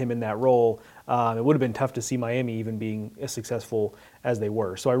not had him in that role, it would have been tough to see Miami even being as successful as they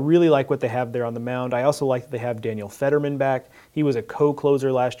were. So I really like what they have there on the mound. I also like that they have Daniel Fetterman back. He was a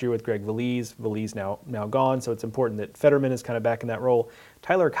co-closer last year with Greg Valise. Valise now gone, so it's important that Fetterman is kind of back in that role.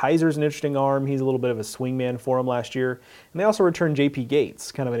 Tyler Kaiser's an interesting arm. He's a little bit of a swingman for him last year. And they also returned J.P.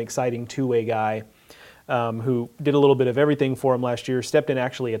 Gates, kind of an exciting two-way guy. Who did a little bit of everything for him last year, stepped in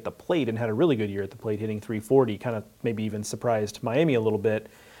actually at the plate and had a really good year at the plate, hitting .340, kind of maybe even surprised Miami a little bit.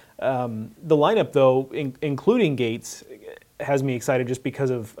 The lineup, though, including Gates, has me excited just because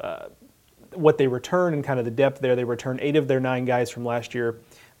of what they return and kind of the depth there. They return 8 of their 9 guys from last year.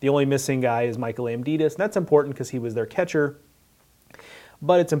 The only missing guy is Michael Amditis, and that's important because he was their catcher.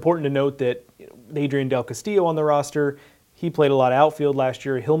 But it's important to note that Adrian Del Castillo on the roster, he played a lot of outfield last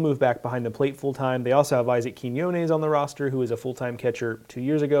year. He'll move back behind the plate full-time. They also have Isaac Quiñones on the roster, who was a full-time catcher 2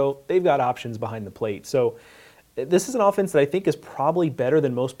 years ago. They've got options behind the plate. So this is an offense that I think is probably better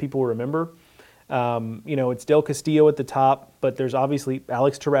than most people remember. It's Del Castillo at the top, but there's obviously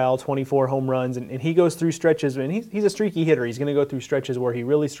Alex Terrell, 24 home runs, and he goes through stretches, and he's a streaky hitter. He's going to go through stretches where he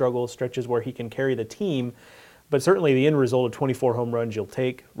really struggles, stretches where he can carry the team. But certainly the end result of 24 home runs you'll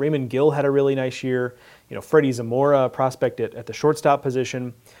take. Raymond Gill had a really nice year. Freddie Zamora, a prospect at the shortstop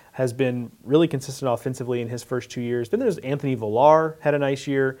position, has been really consistent offensively in his first 2 years. Then there's Anthony Villar, had a nice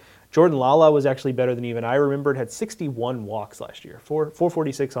year. Jordan Lala was actually better than even I remembered, had 61 walks last year,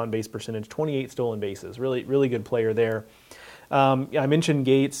 446 on base percentage, 28 stolen bases. Really, really good player there. I mentioned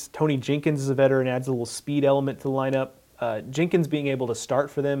Gates. Tony Jenkins is a veteran, adds a little speed element to the lineup. Jenkins being able to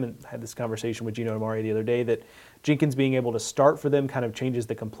start for them, and I had this conversation with Gino DiMare the other day, that Jenkins being able to start for them kind of changes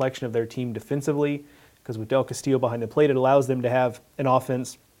the complexion of their team defensively, because with Del Castillo behind the plate, it allows them to have an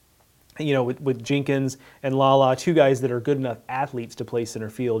offense, with Jenkins and Lala, 2 guys that are good enough athletes to play center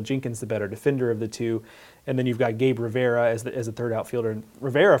field. Jenkins the better defender of the 2, and then you've got Gabe Rivera as a third outfielder. And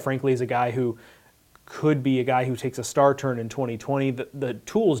Rivera, frankly, is a guy who could be a guy who takes a star turn in 2020. The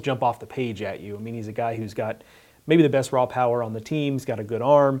tools jump off the page at you. I mean, he's a guy who's got maybe the best raw power on the team. He's got a good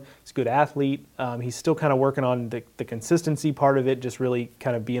arm. He's a good athlete. He's still kind of working on the consistency part of it, just really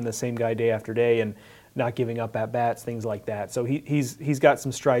kind of being the same guy day after day and not giving up at-bats, things like that. So he's got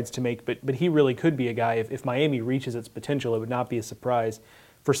some strides to make, but he really could be a guy, if Miami reaches its potential, it would not be a surprise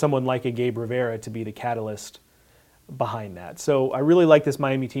for someone like a Gabe Rivera to be the catalyst behind that. So I really like this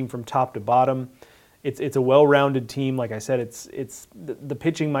Miami team from top to bottom. It's a well-rounded team. Like I said, it's the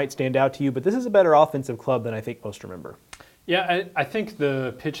pitching might stand out to you, but this is a better offensive club than I think most remember. Yeah, I think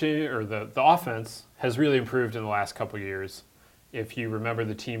the pitching or the offense has really improved in the last couple of years. If you remember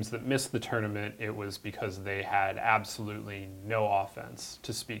the teams that missed the tournament, it was because they had absolutely no offense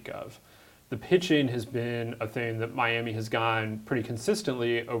to speak of. The pitching has been a thing that Miami has gone pretty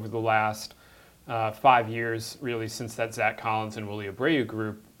consistently over the last 5 years, really, since that Zach Collins and Willie Abreu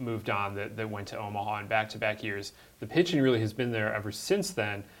group moved on that went to Omaha in back-to-back years. The pitching really has been there ever since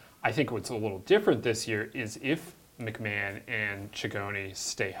then. I think what's a little different this year is if McMahon and Ciccone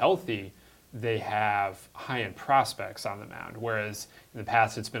stay healthy, they have high-end prospects on the mound, whereas in the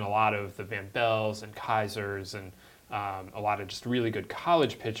past it's been a lot of the Van Bells and Kaisers and a lot of just really good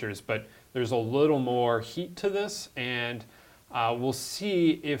college pitchers, but there's a little more heat to this, and we'll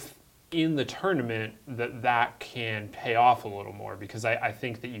see if in the tournament that can pay off a little more, because I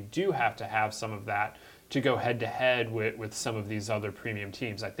think that you do have to have some of that to go head-to-head with some of these other premium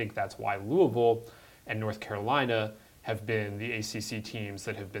teams. I think that's why Louisville and North Carolina have been the ACC teams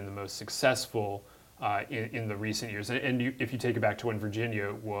that have been the most successful in the recent years. And if you take it back to when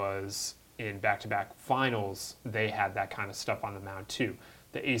Virginia was in back-to-back finals, they had that kind of stuff on the mound too.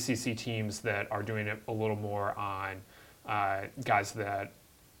 The ACC teams that are doing it a little more on guys that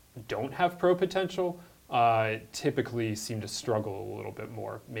don't have pro potential typically seem to struggle a little bit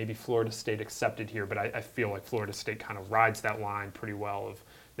more. Maybe Florida State accepted here, but I feel like Florida State kind of rides that line pretty well. Of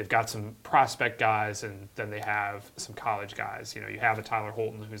they've got some prospect guys, and then they have some college guys. You have a Tyler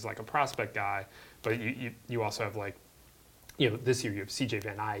Holton who's like a prospect guy, but you also have like, this year you have C.J.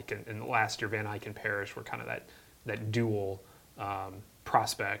 Van Eyck, and last year Van Eyck and Parrish were kind of that dual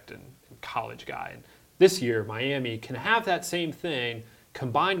prospect and college guy. And this year Miami can have that same thing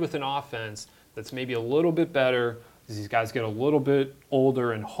combined with an offense that's maybe a little bit better as these guys get a little bit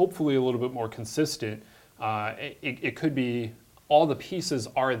older and hopefully a little bit more consistent. It could be all the pieces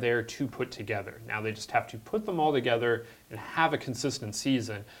are there to put together. Now they just have to put them all together and have a consistent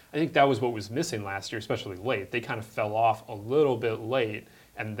season. I think that was what was missing last year, especially late. They kind of fell off a little bit late,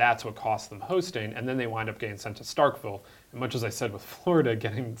 and that's what cost them hosting. And then they wind up getting sent to Starkville. And much as I said with Florida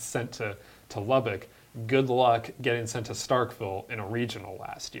getting sent to Lubbock, good luck getting sent to Starkville in a regional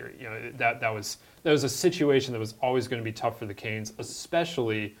last year. That was a situation that was always going to be tough for the Canes,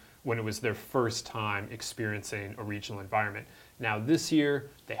 especially when it was their first time experiencing a regional environment. Now this year,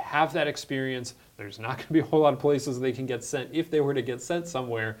 they have that experience. There's not going to be a whole lot of places they can get sent if they were to get sent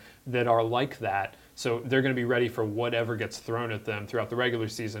somewhere that are like that. So they're going to be ready for whatever gets thrown at them throughout the regular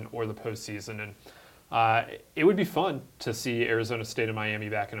season or the postseason. And it would be fun to see Arizona State and Miami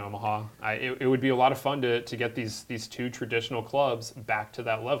back in Omaha. It would be a lot of fun to get these two traditional clubs back to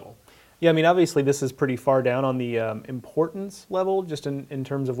that level. Yeah, I mean, obviously this is pretty far down on the importance level, just in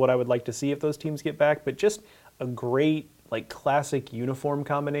terms of what I would like to see if those teams get back, but just a great, like, classic uniform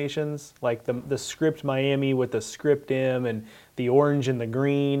combinations, like the script Miami with the script M and the orange and the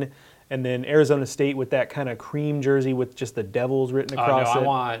green, and then Arizona State with that kind of cream jersey with just the Devils written across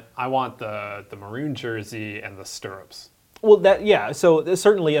it. I want the maroon jersey and the stirrups. Well, so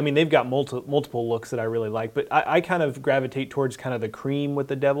certainly, I mean, they've got multiple looks that I really like, but I kind of gravitate towards kind of the cream with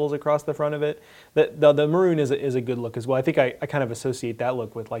the Devils across the front of it. The maroon is a good look as well. I think I kind of associate that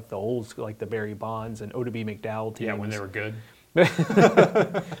look with like the old school, like the Barry Bonds and Oda B. McDowell teams. Yeah, when they were good.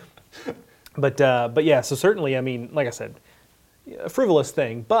 But yeah, so certainly, I mean, like I said, a frivolous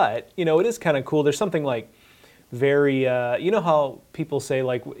thing, but, it is kind of cool. There's something like very, how people say,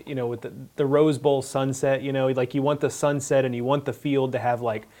 like, with the Rose Bowl sunset, like you want the sunset and you want the field to have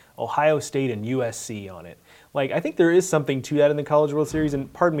like Ohio State and USC on it. Like, I think there is something to that in the College World Series,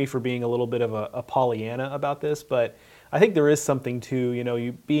 and pardon me for being a little bit of a Pollyanna about this, but I think there is something to,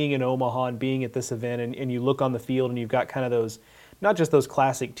 you being in Omaha and being at this event, and you look on the field and you've got kind of those, not just those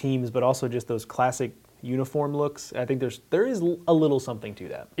classic teams, but also just those classic uniform looks. I think there is a little something to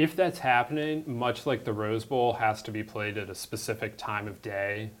that. If that's happening, much like the Rose Bowl has to be played at a specific time of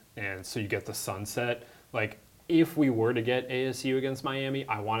day, and so you get the sunset, like, if we were to get ASU against Miami,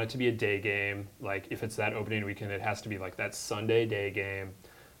 I want it to be a day game. Like, if it's that opening weekend, it has to be like that Sunday day game,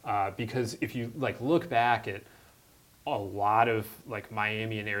 because if you like look back at a lot of like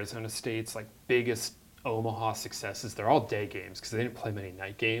Miami and Arizona State's like biggest Omaha successes, they're all day games because they didn't play many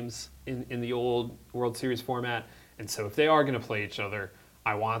night games in the old World Series format. And so if they are going to play each other,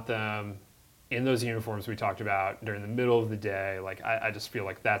 I want them in those uniforms we talked about during the middle of the day. Like, I just feel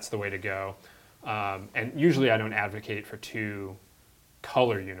like that's the way to go. And usually I don't advocate for two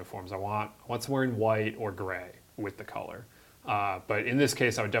color uniforms. I want somewhere in white or gray with the color. But in this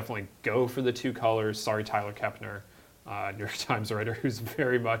case, I would definitely go for the two colors. Sorry, Tyler Kepner, New York Times writer, who's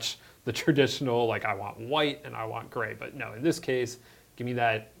very much the traditional, like, I want white and I want gray. But no, in this case, give me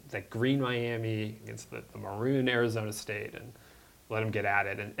that green Miami against the maroon Arizona State and let them get at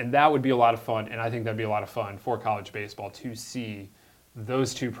it. And that would be a lot of fun. And I think that'd be a lot of fun for college baseball to see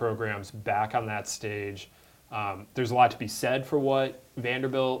those two programs back on that stage. There's a lot to be said for what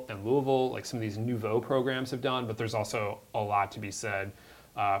Vanderbilt and Louisville, like some of these nouveau programs, have done, but there's also a lot to be said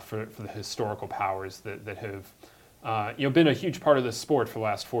for the historical powers that have been a huge part of this sport for the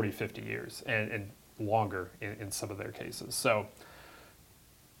last 40, 50 years and longer in some of their cases. So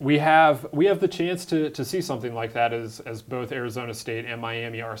we have the chance to see something like that as both Arizona State and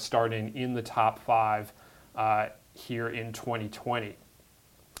Miami are starting in the top 5 here in 2020.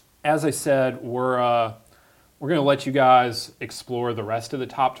 As I said, we're going to let you guys explore the rest of the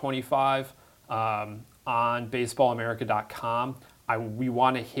top 25 on baseballamerica.com. We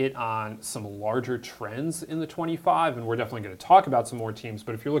want to hit on some larger trends in the 25, and we're definitely going to talk about some more teams.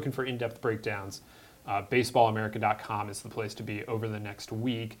 But if you're looking for in-depth breakdowns, baseballamerica.com is the place to be over the next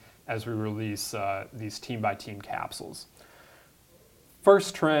week as we release these team-by-team capsules.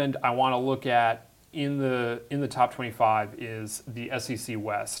 First trend I want to look at in the top 25 is the SEC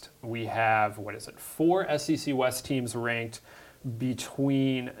West. We have, 4 SEC West teams ranked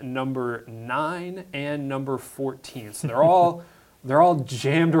between number 9 and number 14. So they're all they're all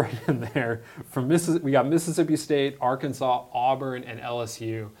jammed right in there. We got Mississippi State, Arkansas, Auburn, and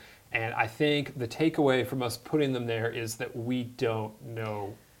LSU. And I think the takeaway from us putting them there is that we don't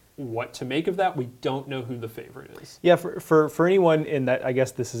know what to make of that. We don't know who the favorite is. Yeah, for anyone in that, I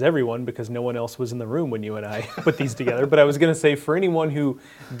guess this is everyone because no one else was in the room when you and I put these together. But I was going to say, for anyone who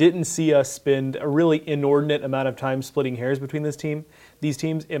didn't see us spend a really inordinate amount of time splitting hairs between these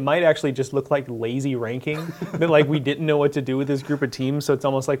teams, it might actually just look like lazy ranking. That like we didn't know what to do with this group of teams. So it's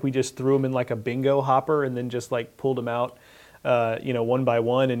almost like we just threw them in like a bingo hopper and then just like pulled them out, one by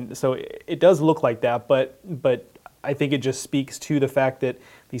one. And so it does look like that, but I think it just speaks to the fact that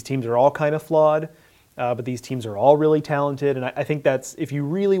these teams are all kind of flawed, but these teams are all really talented. And I think that's, if you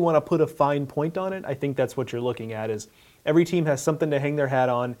really want to put a fine point on it, I think that's what you're looking at is every team has something to hang their hat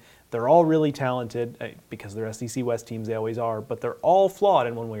on. They're all really talented because they're SEC West teams, they always are, but they're all flawed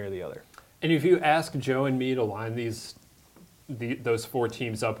in one way or the other. And if you ask Joe and me to line those four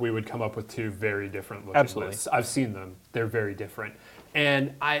teams up, we would come up with two very different looking lists. I've seen them. They're very different.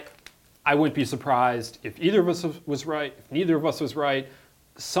 And I wouldn't be surprised if either of us was right, if neither of us was right.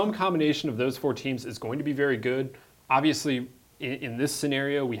 Some combination of those four teams is going to be very good. Obviously, in this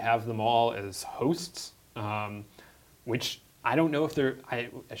scenario, we have them all as hosts, which I don't know if they're – I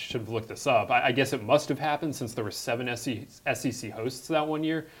should have looked this up. I guess it must have happened since there were 7 SEC hosts that one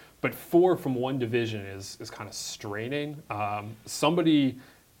year. But 4 from one division is kind of straining. Somebody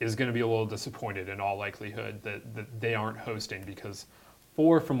is going to be a little disappointed in all likelihood that they aren't hosting because –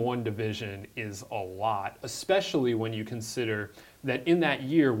 4 from one division is a lot, especially when you consider that in that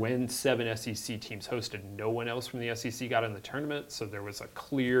year when 7 SEC teams hosted, no one else from the SEC got in the tournament. So there was a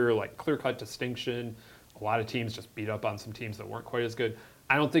clear-cut distinction. A lot of teams just beat up on some teams that weren't quite as good.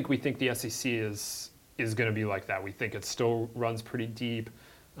 I don't think we think the SEC is going to be like that. We think it still runs pretty deep.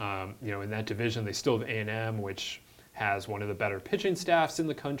 In that division, they still have A&M, which has one of the better pitching staffs in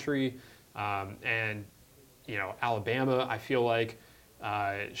the country. And Alabama, I feel like,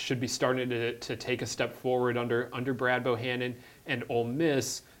 should be starting to take a step forward under Brad Bohannon, and Ole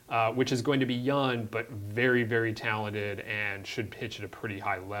Miss, which is going to be young but very, very talented and should pitch at a pretty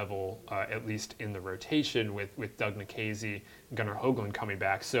high level, at least in the rotation with Doug Nikhazy and Gunnar Hoagland coming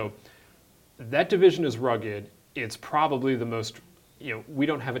back. So that division is rugged. It's probably the most, we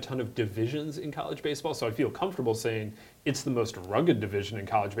don't have a ton of divisions in college baseball, so I feel comfortable saying it's the most rugged division in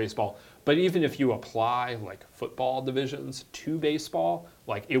college baseball. But even if you apply like football divisions to baseball,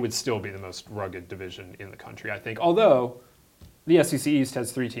 like it would still be the most rugged division in the country, I think. Although the SEC East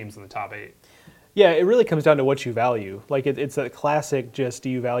has 3 teams in the top 8. Yeah, it really comes down to what you value. Like it's a classic. Just do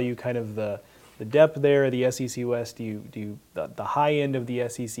you value kind of the depth there, the SEC West? Do you the high end of the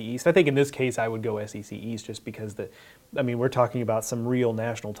SEC East? I think in this case I would go SEC East just because we're talking about some real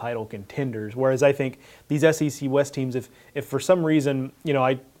national title contenders. Whereas I think these SEC West teams, if for some reason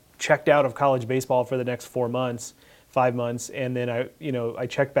I checked out of college baseball for the next 5 months, and then I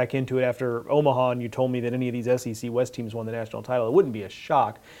checked back into it after Omaha, and you told me that any of these SEC West teams won the national title, it wouldn't be a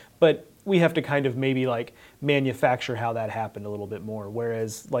shock. But we have to kind of maybe like manufacture how that happened a little bit more.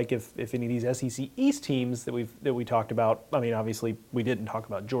 Whereas like if any of these SEC East teams that we talked about, obviously we didn't talk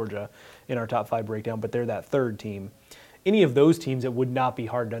about Georgia in our top 5 breakdown, but they're that third team. Any of those teams, it would not be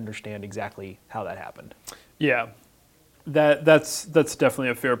hard to understand exactly how that happened. Yeah. That's definitely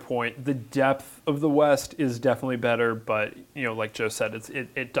a fair point. The depth of the West is definitely better, but like Joe said,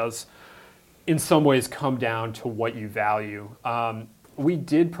 it does in some ways come down to what you value. We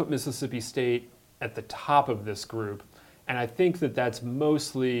did put Mississippi State at the top of this group, and I think that that's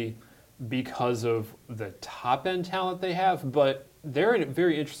mostly because of the top end talent they have, but they're a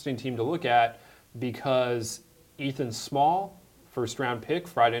very interesting team to look at because Ethan Small, first round pick,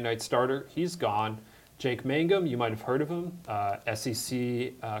 Friday night starter, he's gone. Jake Mangum, you might have heard of him,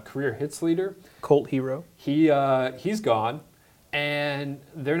 SEC career hits leader. Colt hero. He's gone. And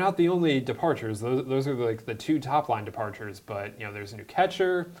they're not the only departures. Those are like the 2 top-line departures. But, there's a new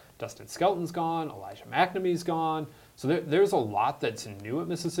catcher. Dustin Skelton's gone. Elijah McNamee's gone. So there's a lot that's new at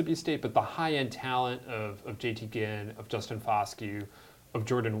Mississippi State. But the high-end talent of J.T. Ginn, of Justin Foscue, of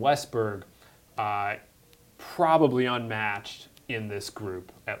Jordan Westberg, probably unmatched in this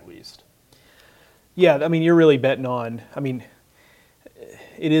group at least. Yeah, you're really betting on,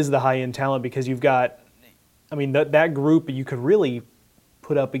 it is the high-end talent because you've got, that group you could really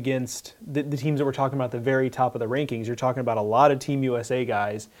put up against the teams that we're talking about at the very top of the rankings. You're talking about a lot of Team USA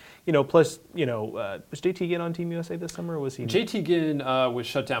guys, plus, was JT Ginn on Team USA this summer or was he? JT Ginn was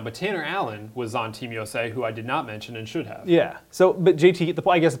shut down, but Tanner Allen was on Team USA, who I did not mention and should have. Yeah, so, but JT,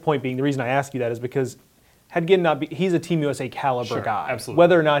 I guess the point being, the reason I ask you that is because had Ginn not be, he's a Team USA caliber guy. Absolutely.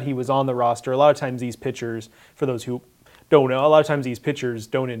 Whether or not he was on the roster, a lot of times these pitchers, for those who don't know. A lot of times these pitchers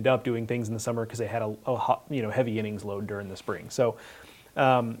don't end up doing things in the summer because they had a heavy innings load during the spring. So,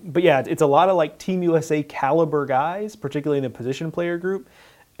 but yeah, it's a lot of like Team USA caliber guys, particularly in the position player group,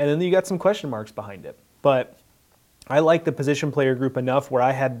 and then you got some question marks behind it. But I like the position player group enough where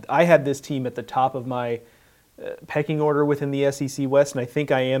I had this team at the top of my pecking order within the SEC West, and I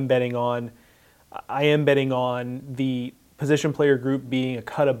think I am betting on the position player group being a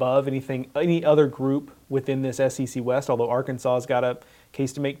cut above any other group within this SEC West, although Arkansas's got a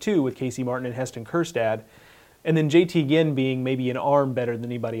case to make too with Casey Martin and Heston Kjerstad. And then JT Ginn being maybe an arm better than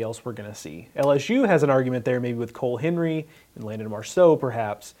anybody else we're going to see. LSU has an argument there maybe with Cole Henry and Landon Marceau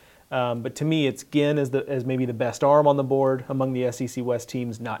perhaps. But to me, it's Ginn as maybe the best arm on the board among the SEC West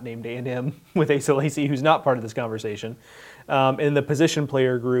teams not named A&M with Asa Lacy, who's not part of this conversation. And the position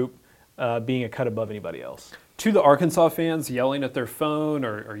player group being a cut above anybody else. To the Arkansas fans yelling at their phone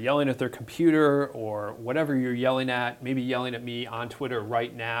or yelling at their computer or whatever you're yelling at, maybe yelling at me on Twitter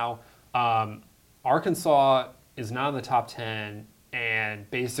right now, Arkansas is not in the top 10, and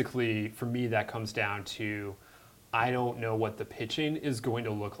basically for me that comes down to I don't know what the pitching is going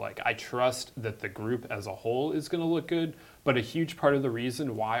to look like. I trust that the group as a whole is going to look good, but a huge part of the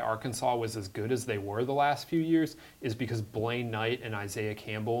reason why Arkansas was as good as they were the last few years is because Blaine Knight and Isaiah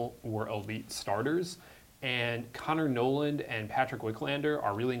Campbell were elite starters, and Connor Noland and Patrick Wicklander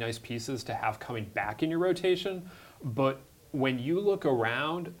are really nice pieces to have coming back in your rotation, but when you look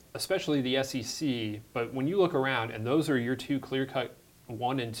around, especially the SEC, but when you look around and those are your two clear-cut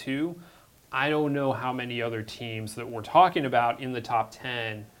 1 and 2, I don't know how many other teams that we're talking about in the top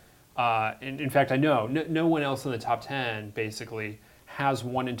 10, and in fact I know no one else in the top 10 basically has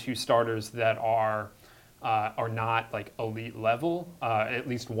 1 and 2 starters that are not like elite level, at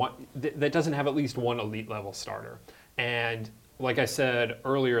least one, that doesn't have at least one elite level starter. And like I said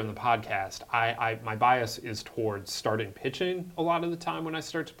earlier in the podcast, my bias is towards starting pitching a lot of the time when I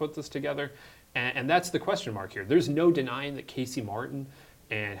start to put this together. And that's the question mark here. There's no denying that Casey Martin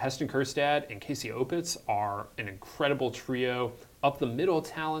and Heston Kjerstad and Casey Opitz are an incredible trio, up the middle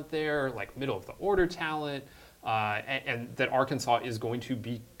talent there, like middle of the order talent, and that Arkansas is going to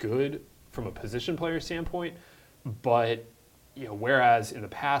be good from a position player standpoint. But whereas in the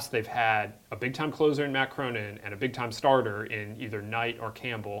past they've had a big-time closer in Matt Cronin and a big-time starter in either Knight or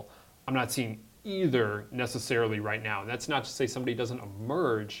Campbell, I'm not seeing either necessarily right now. And that's not to say somebody doesn't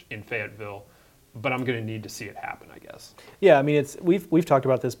emerge in Fayetteville, but I'm going to need to see it happen, I guess. Yeah, I mean, we've talked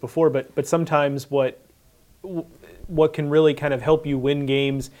about this before, but sometimes what can really kind of help you win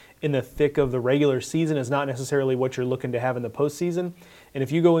games in the thick of the regular season is not necessarily what you're looking to have in the postseason. And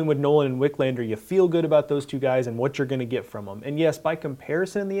if you go in with Nolan and Wicklander, you feel good about those two guys and what you're going to get from them. And yes, by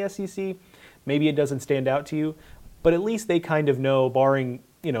comparison in the SEC, maybe it doesn't stand out to you, but at least they kind of know, barring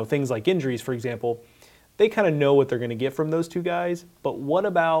things like injuries, for example, they kind of know what they're going to get from those two guys. But what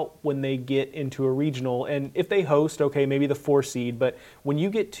about when they get into a regional, and if they host, okay, maybe the 4 seed, but when you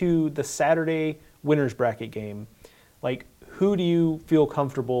get to the Saturday winners bracket game, like, who do you feel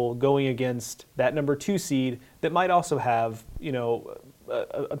comfortable going against that number 2 seed that might also have,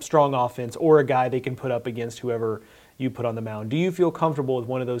 a strong offense or a guy they can put up against whoever you put on the mound? Do you feel comfortable with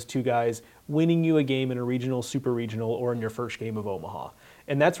one of those two guys winning you a game in a regional, super regional, or in your first game of Omaha?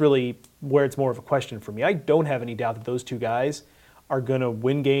 And that's really where it's more of a question for me. I don't have any doubt that those two guys are going to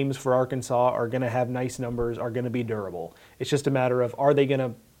win games for Arkansas, are going to have nice numbers, are going to be durable. It's just a matter of are they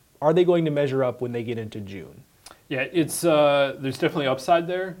going to measure up when they get into June? Yeah, it's there's definitely upside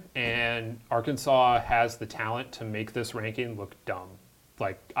there, and Arkansas has the talent to make this ranking look dumb.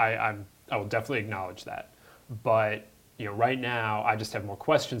 Like I will definitely acknowledge that, but right now I just have more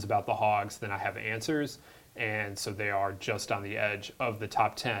questions about the Hogs than I have answers, and so they are just on the edge of the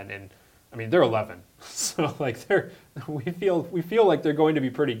top 10. And I mean they're 11, so like we feel like they're going to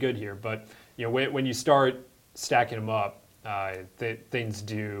be pretty good here. But when you start stacking them up, things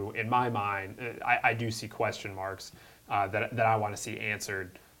do, in my mind, I do see question marks that I want to see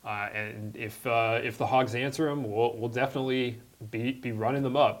answered. And if the Hogs answer them, we'll definitely be running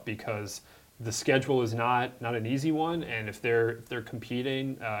them up, because the schedule is not an easy one, and if they're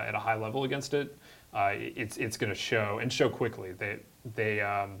competing at a high level against it, it's going to show, and show quickly.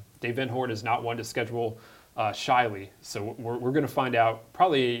 Dave Van Horn is not one to schedule shyly, so we're going to find out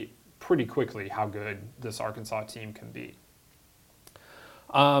probably pretty quickly how good this Arkansas team can be.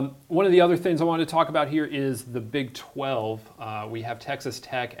 One of the other things I wanted to talk about here is the Big 12. We have Texas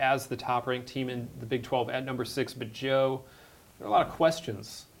Tech as the top-ranked team in the Big 12 at number 6. But, Joe, there are a lot of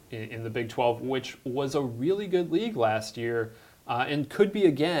questions in the Big 12, which was a really good league last year and could be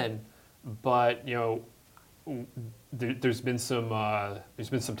again. But, there's been some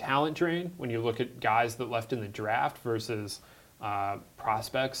talent drain when you look at guys that left in the draft versus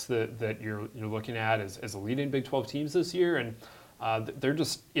prospects that you're looking at as leading Big 12 teams this year, and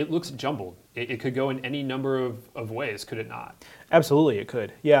it looks jumbled. It could go in any number of ways, could it not? Absolutely, it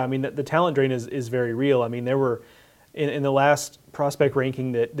could. Yeah, I mean, the talent drain is very real. I mean, there were, in the last prospect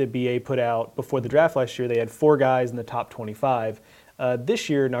ranking that BA put out before the draft last year, they had 4 guys in the top 25. This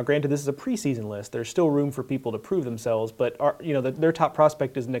year, now granted, this is a preseason list. There's still room for people to prove themselves, but their top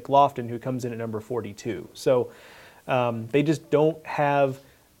prospect is Nick Lofton, who comes in at number 42. So they just don't have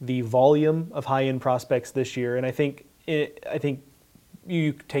the volume of high-end prospects this year, and I think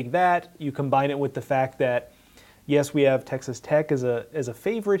you take that, you combine it with the fact that, yes, we have Texas Tech as a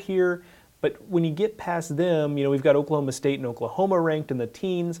favorite here, but when you get past them, we've got Oklahoma State and Oklahoma ranked in the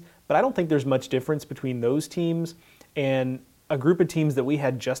teens, but I don't think there's much difference between those teams and a group of teams that we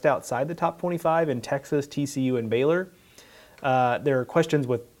had just outside the top 25 in Texas, TCU, and Baylor. There are questions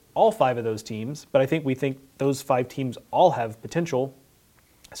with all 5 of those teams, but we think those 5 teams all have potential.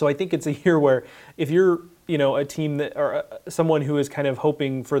 So I think it's a year where if you're a team that, or someone who is kind of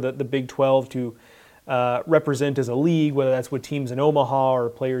hoping for the Big 12 to represent as a league, whether that's with teams in Omaha or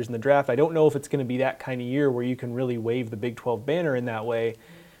players in the draft, I don't know if it's going to be that kind of year where you can really wave the Big 12 banner in that way.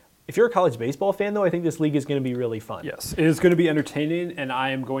 If you're a college baseball fan, though, I think this league is going to be really fun. Yes, it is going to be entertaining, and I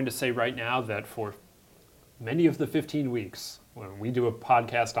am going to say right now that for many of the 15 weeks, when we do a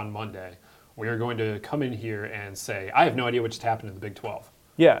podcast on Monday, we are going to come in here and say, I have no idea what just happened in the Big 12.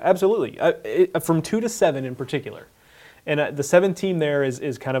 Yeah, absolutely. From 2 to 7 in particular. And the 7th team there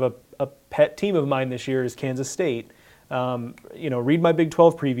is kind of a pet team of mine this year is Kansas State. Read my Big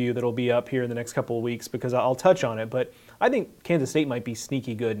 12 preview that'll be up here in the next couple of weeks because I'll touch on it. But I think Kansas State might be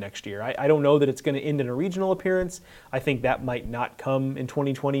sneaky good next year. I don't know that it's going to end in a regional appearance. I think that might not come in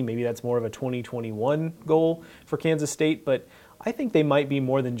 2020. Maybe that's more of a 2021 goal for Kansas State. But I think they might be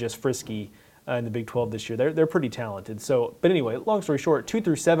more than just frisky in the Big 12 this year. They're pretty talented. So, but anyway, long story short, 2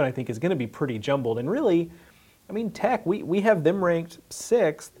 through 7 I think is going to be pretty jumbled. And really, I mean, Tech, we have them ranked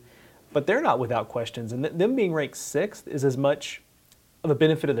 6th, but they're not without questions. And them being ranked 6th is as much of a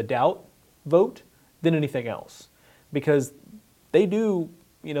benefit of the doubt vote than anything else. Because they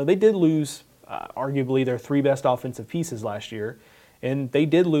did lose arguably their 3 best offensive pieces last year, and they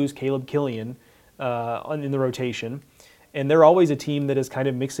did lose Caleb Killian in the rotation. And they're always a team that is kind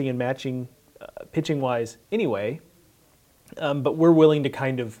of mixing and matching pitching-wise anyway, but we're willing to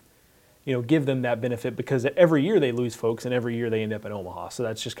kind of give them that benefit because every year they lose folks and every year they end up in Omaha. So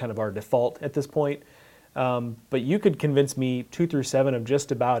that's just kind of our default at this point. But you could convince me 2 through 7 of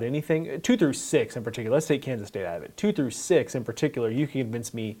just about anything. 2 through 6 in particular. Let's take Kansas State out of it. 2 through 6 in particular, you can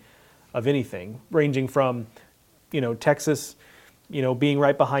convince me of anything, ranging from Texas being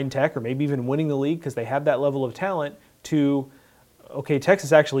right behind Tech or maybe even winning the league because they have that level of talent to, okay,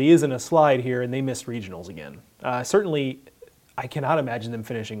 Texas actually is in a slide here and they missed regionals again. Certainly, I cannot imagine them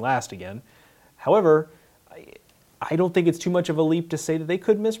finishing last again. However, I don't think it's too much of a leap to say that they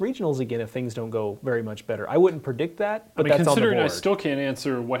could miss regionals again if things don't go very much better. I wouldn't predict that, but that's on the board. Considering I still can't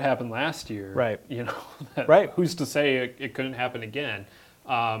answer what happened last year, right? Right. Who's to say it couldn't happen again?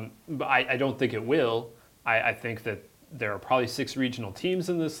 But I don't think it will. I think that there are probably 6 regional teams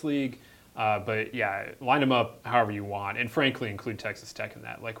in this league. But yeah, line them up however you want, and frankly include Texas Tech in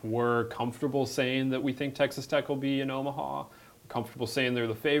that. Like, we're comfortable saying that we think Texas Tech will be in Omaha. We're comfortable saying they're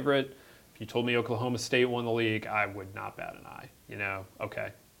the favorite. If you told me Oklahoma State won the league, I would not bat an eye. Okay,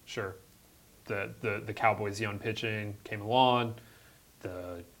 sure. The Cowboys' young pitching came along.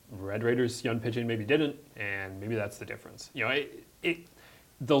 The Red Raiders' young pitching maybe didn't, and maybe that's the difference.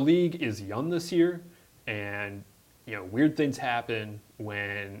 The league is young this year, and weird things happen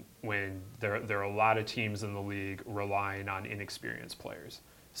when there are a lot of teams in the league relying on inexperienced players.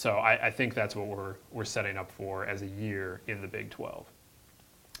 So I think that's what we're setting up for as a year in the Big 12.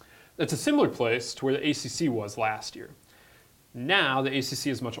 That's a similar place to where the ACC was last year. Now the ACC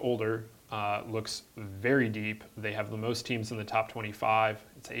is much older, looks very deep. They have the most teams in the top 25.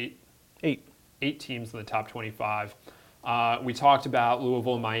 It's 8. 8 teams in the top 25. We talked about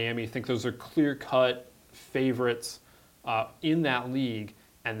Louisville and Miami. I think those are clear-cut favorites in that league.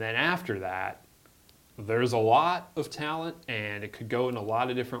 And then after that, there's a lot of talent, and it could go in a lot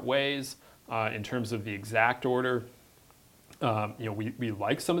of different ways in terms of the exact order. We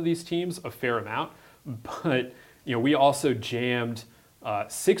like some of these teams a fair amount, but we also jammed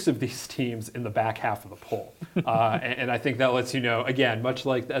 6 of these teams in the back half of the poll. And I think that lets you know, again, much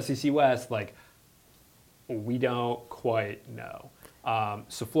like the SEC West, like, we don't quite know.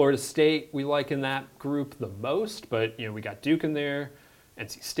 So Florida State, we like in that group the most, but we got Duke in there.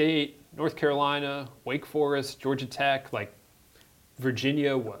 NC State, North Carolina, Wake Forest, Georgia Tech, like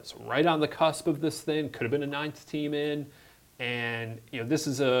Virginia was right on the cusp of this thing, could have been a 9th team in. And, this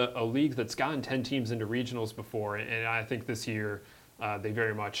is a league that's gotten 10 teams into regionals before. And I think this year they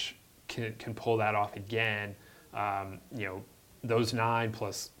very much can pull that off again. Those 9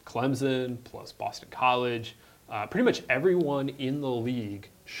 plus Clemson, plus Boston College, pretty much everyone in the league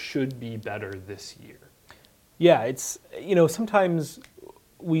should be better this year. Yeah, it's, sometimes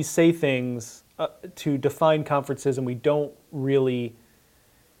we say things to define conferences and they don't mean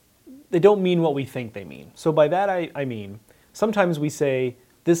what we think they mean. So by that I mean, sometimes we say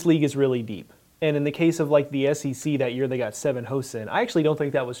this league is really deep. And in the case of like the SEC that year they got 7 hosts in, I actually don't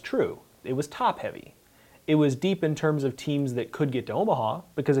think that was true. It was top heavy. It was deep in terms of teams that could get to Omaha,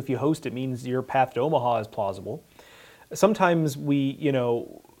 because if you host it means your path to Omaha is plausible. Sometimes we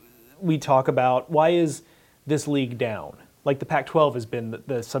talk about, why is this league down? Like the Pac-12 has been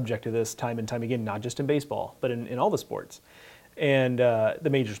the subject of this time and time again, not just in baseball, but in all the sports, and the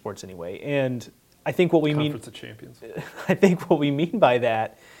major sports anyway. And I think what we mean, Conference of Champions. I think what we mean by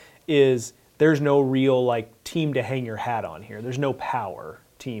that is there's no real like team to hang your hat on here. There's no power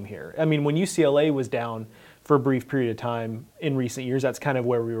team here. I mean, when UCLA was down for a brief period of time in recent years, that's kind of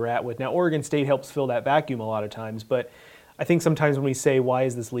where we were at with. Now, Oregon State helps fill that vacuum a lot of times, but I think sometimes when we say, why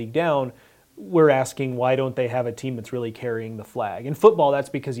is this league down, we're asking, why don't they have a team that's really carrying the flag? In football, that's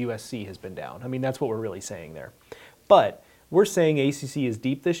because USC has been down. I mean, that's what we're really saying there. But we're saying ACC is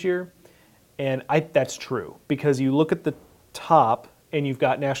deep this year, and that's true, because you look at the top and you've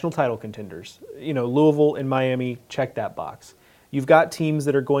got national title contenders. Louisville and Miami, check that box. You've got teams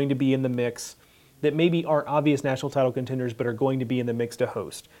that are going to be in the mix that maybe aren't obvious national title contenders, but are going to be in the mix to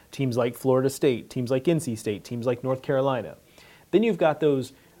host. Teams like Florida State, teams like NC State, teams like North Carolina. Then you've got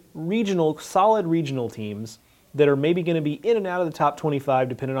those solid regional teams that are maybe going to be in and out of the top 25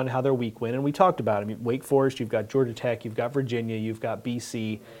 depending on how their week went. And we talked about it. I mean, Wake Forest, you've got Georgia Tech, you've got Virginia, you've got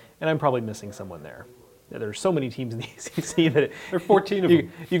BC, and I'm probably missing someone there. There are so many teams in the ACC that there are 14 of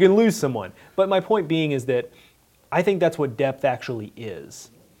them. You can lose someone. But my point being is that I think that's what depth actually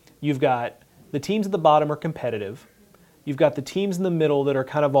is. You've got the teams at the bottom are competitive. You've got the teams in the middle that are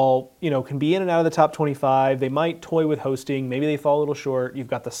kind of all, can be in and out of the top 25. They might toy with hosting. Maybe they fall a little short. You've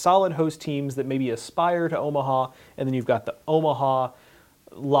got the solid host teams that maybe aspire to Omaha. And then you've got the Omaha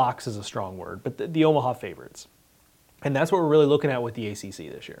locks is a strong word, but the Omaha favorites. And that's what we're really looking at with the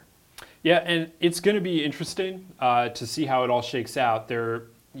ACC this year. Yeah, and it's going to be interesting to see how it all shakes out.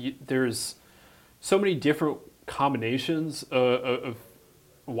 There's so many different combinations of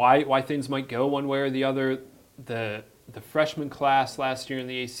why things might go one way or the other. The freshman class last year in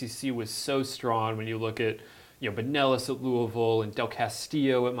the ACC was so strong when you look at Benelis at Louisville and Del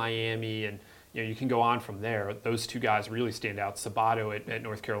Castillo at Miami, and you can go on from there. Those 2 guys really stand out. Sabato at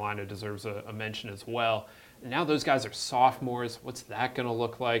North Carolina deserves a mention as well. And now those guys are sophomores. What's that going to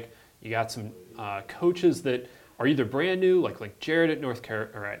look like? You got some coaches that are either brand new, like Jared at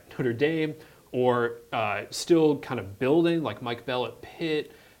Notre Dame, or still kind of building, like Mike Bell at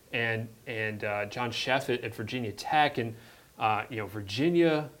Pitt, and John Sheff at Virginia Tech. And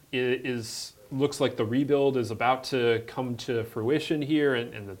Virginia looks like the rebuild is about to come to fruition here,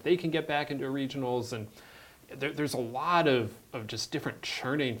 and that they can get back into regionals. And there's a lot of just different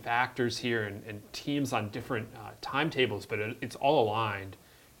churning factors here, and teams on different timetables, but it's all aligned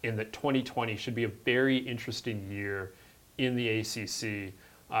in that 2020 should be a very interesting year in the ACC.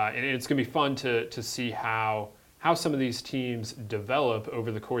 And it's going to be fun to see how some of these teams develop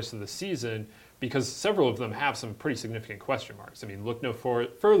over the course of the season, because several of them have some pretty significant question marks. I mean, look no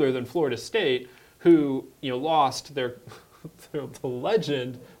further than Florida State, who lost the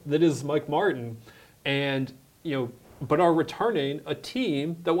legend that is Mike Martin, and but are returning a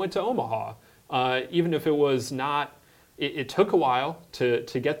team that went to Omaha, even if it was not. It took a while to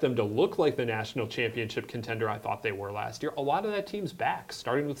get them to look like the national championship contender I thought they were last year. A lot of that team's back,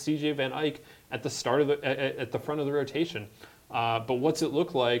 starting with C.J. Van Eyck at the start of at the front of the rotation. But what's it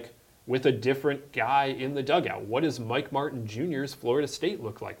look like with a different guy in the dugout? What does Mike Martin Jr.'s Florida State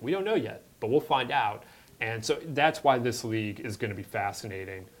look like? We don't know yet, but we'll find out. And so that's why this league is going to be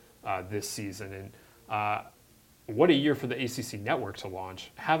fascinating this season. And what a year for the ACC network to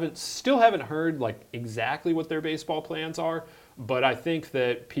launch. Still haven't heard like exactly what their baseball plans are, but I think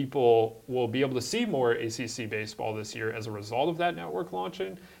that people will be able to see more ACC baseball this year as a result of that network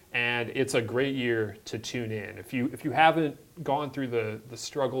launching, and it's a great year to tune in. If you haven't gone through the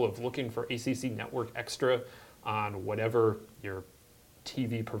struggle of looking for ACC Network Extra on whatever your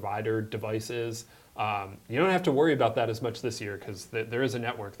TV provider device is, You don't have to worry about that as much this year because there is a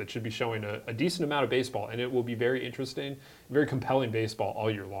network that should be showing a decent amount of baseball, and it will be very interesting, very compelling baseball all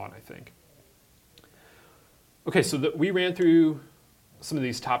year long, I think. Okay, so we ran through some of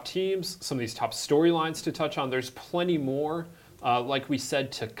these top teams, some of these top storylines to touch on. There's plenty more, like we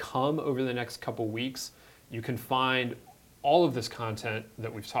said, to come over the next couple weeks. You can find all of this content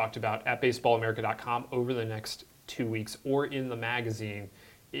that we've talked about at baseballamerica.com over the next 2 weeks or in the magazine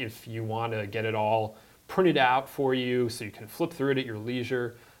if you want to get it all printed out for you so you can flip through it at your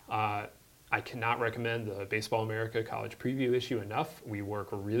leisure. I cannot recommend the Baseball America College Preview issue enough. We work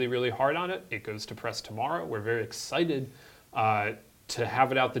really, really hard on it. It goes to press tomorrow. We're very excited to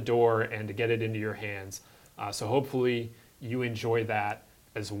have it out the door and to get it into your hands. So hopefully you enjoy that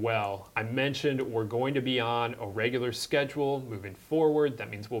as well. I mentioned we're going to be on a regular schedule moving forward. That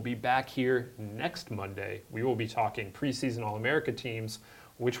means we'll be back here next Monday. We will be talking preseason All-America teams,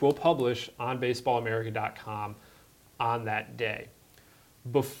 which we'll publish on baseballamerica.com on that day.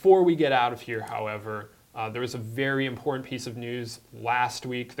 Before we get out of here, however, there was a very important piece of news last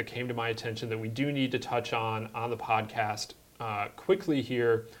week that came to my attention that we do need to touch on the podcast quickly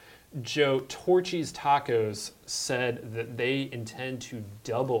here. Joe, Torchy's Tacos said that they intend to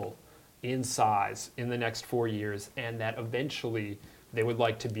double in size in the next 4 years, and that eventually they would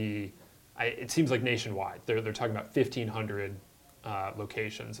like to be, it seems like nationwide. They're talking about 1,500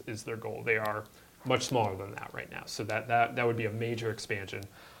 locations is their goal. They are much smaller than that right now, so that would be a major expansion.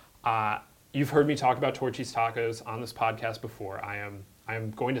 You've heard me talk about Torchy's Tacos on this podcast before. I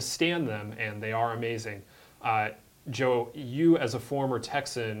am going to stand them, and they are amazing. Joe, you as a former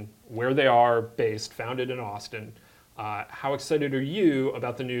Texan, where they are based, founded in Austin, how excited are you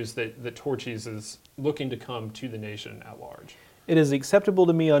about the news that Torchy's is looking to come to the nation at large? It is acceptable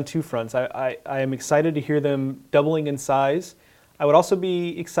to me on two fronts. I am excited to hear them doubling in size. I would also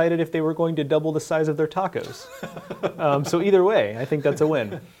be excited if they were going to double the size of their tacos. So either way, I think that's a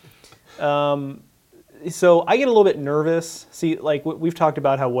win. So I get a little bit nervous. See, like we've talked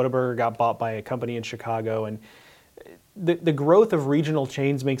about how Whataburger got bought by a company in Chicago, and the growth of regional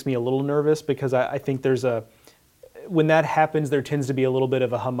chains makes me a little nervous because I think when that happens, there tends to be a little bit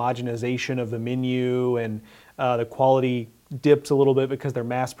of a homogenization of the menu, and the quality dips a little bit because they're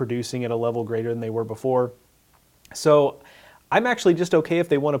mass producing at a level greater than they were before. So I'm actually just okay if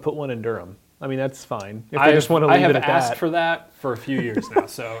they want to put one in Durham. I mean, that's fine. If they just want to leave it at that. I have asked for that for a few years now,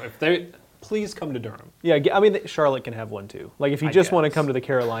 so if they please come to Durham. Yeah, I mean, Charlotte can have one too. Like if you just want to come to the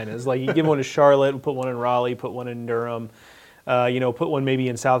Carolinas, like you give one to Charlotte, put one in Raleigh, put one in Durham, put one maybe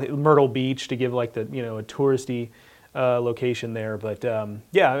in Myrtle Beach to give like a touristy location there. But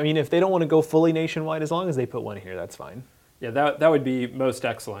yeah, I mean, if they don't want to go fully nationwide, as long as they put one here, that's fine. Yeah, that would be most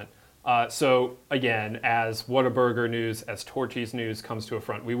excellent. So again, as Whataburger news, as Torchy's news comes to a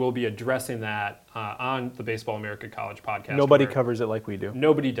front, we will be addressing that on the Baseball America College podcast. Nobody covers it like we do.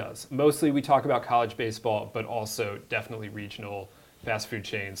 Nobody does. Mostly we talk about college baseball, but also definitely regional fast food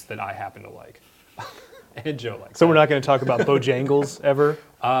chains that I happen to like. And Joe likes. So we're not going to talk about Bojangles ever?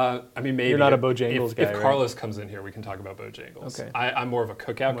 I mean, maybe. You're not a Bojangles guy, If right? Carlos comes in here, we can talk about Bojangles. Okay. I'm more of a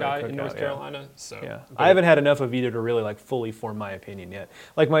cookout guy in North Carolina. So yeah. I haven't had enough of either to really like fully form my opinion yet.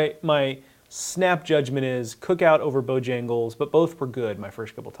 Like my snap judgment is cookout over Bojangles, but both were good my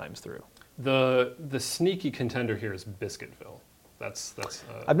first couple times through. The sneaky contender here is Biscuitville. That's.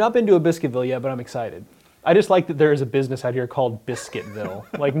 I've not been to a Biscuitville yet, but I'm excited. I just like that there is a business out here called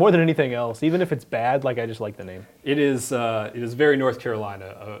Biscuitville. Like more than anything else, even if it's bad, like I just like the name. It is very North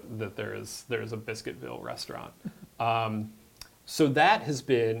Carolina that there is a Biscuitville restaurant. So that has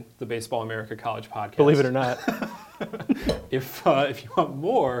been the Baseball America College podcast. Believe it or not. If you want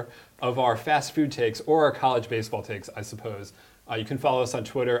more of our fast food takes or our college baseball takes, I suppose, you can follow us on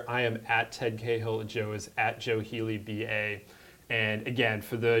Twitter. I am at Ted Cahill. Joe is at Joe Healy BA. And again,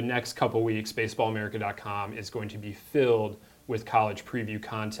 for the next couple weeks, baseballamerica.com is going to be filled with college preview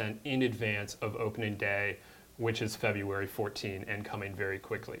content in advance of opening day, which is February 14 and coming very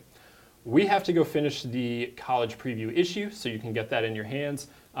quickly. We have to go finish the college preview issue, so you can get that in your hands.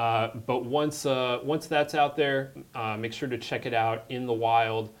 But once that's out there, make sure to check it out in the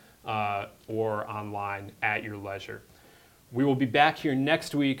wild or online at your leisure. We will be back here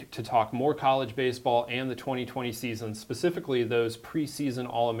next week to talk more college baseball and the 2020 season, specifically those preseason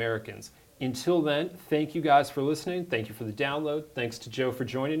All-Americans. Until then, thank you guys for listening. Thank you for the download. Thanks to Joe for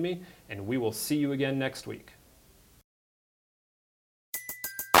joining me, and we will see you again next week.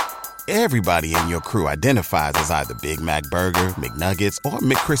 Everybody in your crew identifies as either Big Mac Burger, McNuggets, or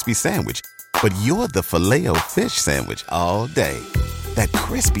McCrispy Sandwich. But you're the Filet-O-Fish Sandwich all day. That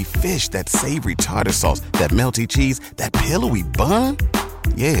crispy fish, that savory tartar sauce, that melty cheese, that pillowy bun.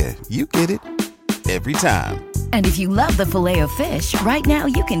 Yeah, you get it. every time. And if you love the Filet-O-Fish, right now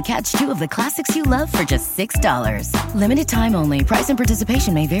you can catch 2 of the classics you love for just $6. Limited time only. Price and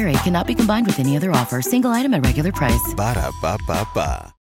participation may vary. Cannot be combined with any other offer. Single item at regular price. Ba-da-ba-ba-ba.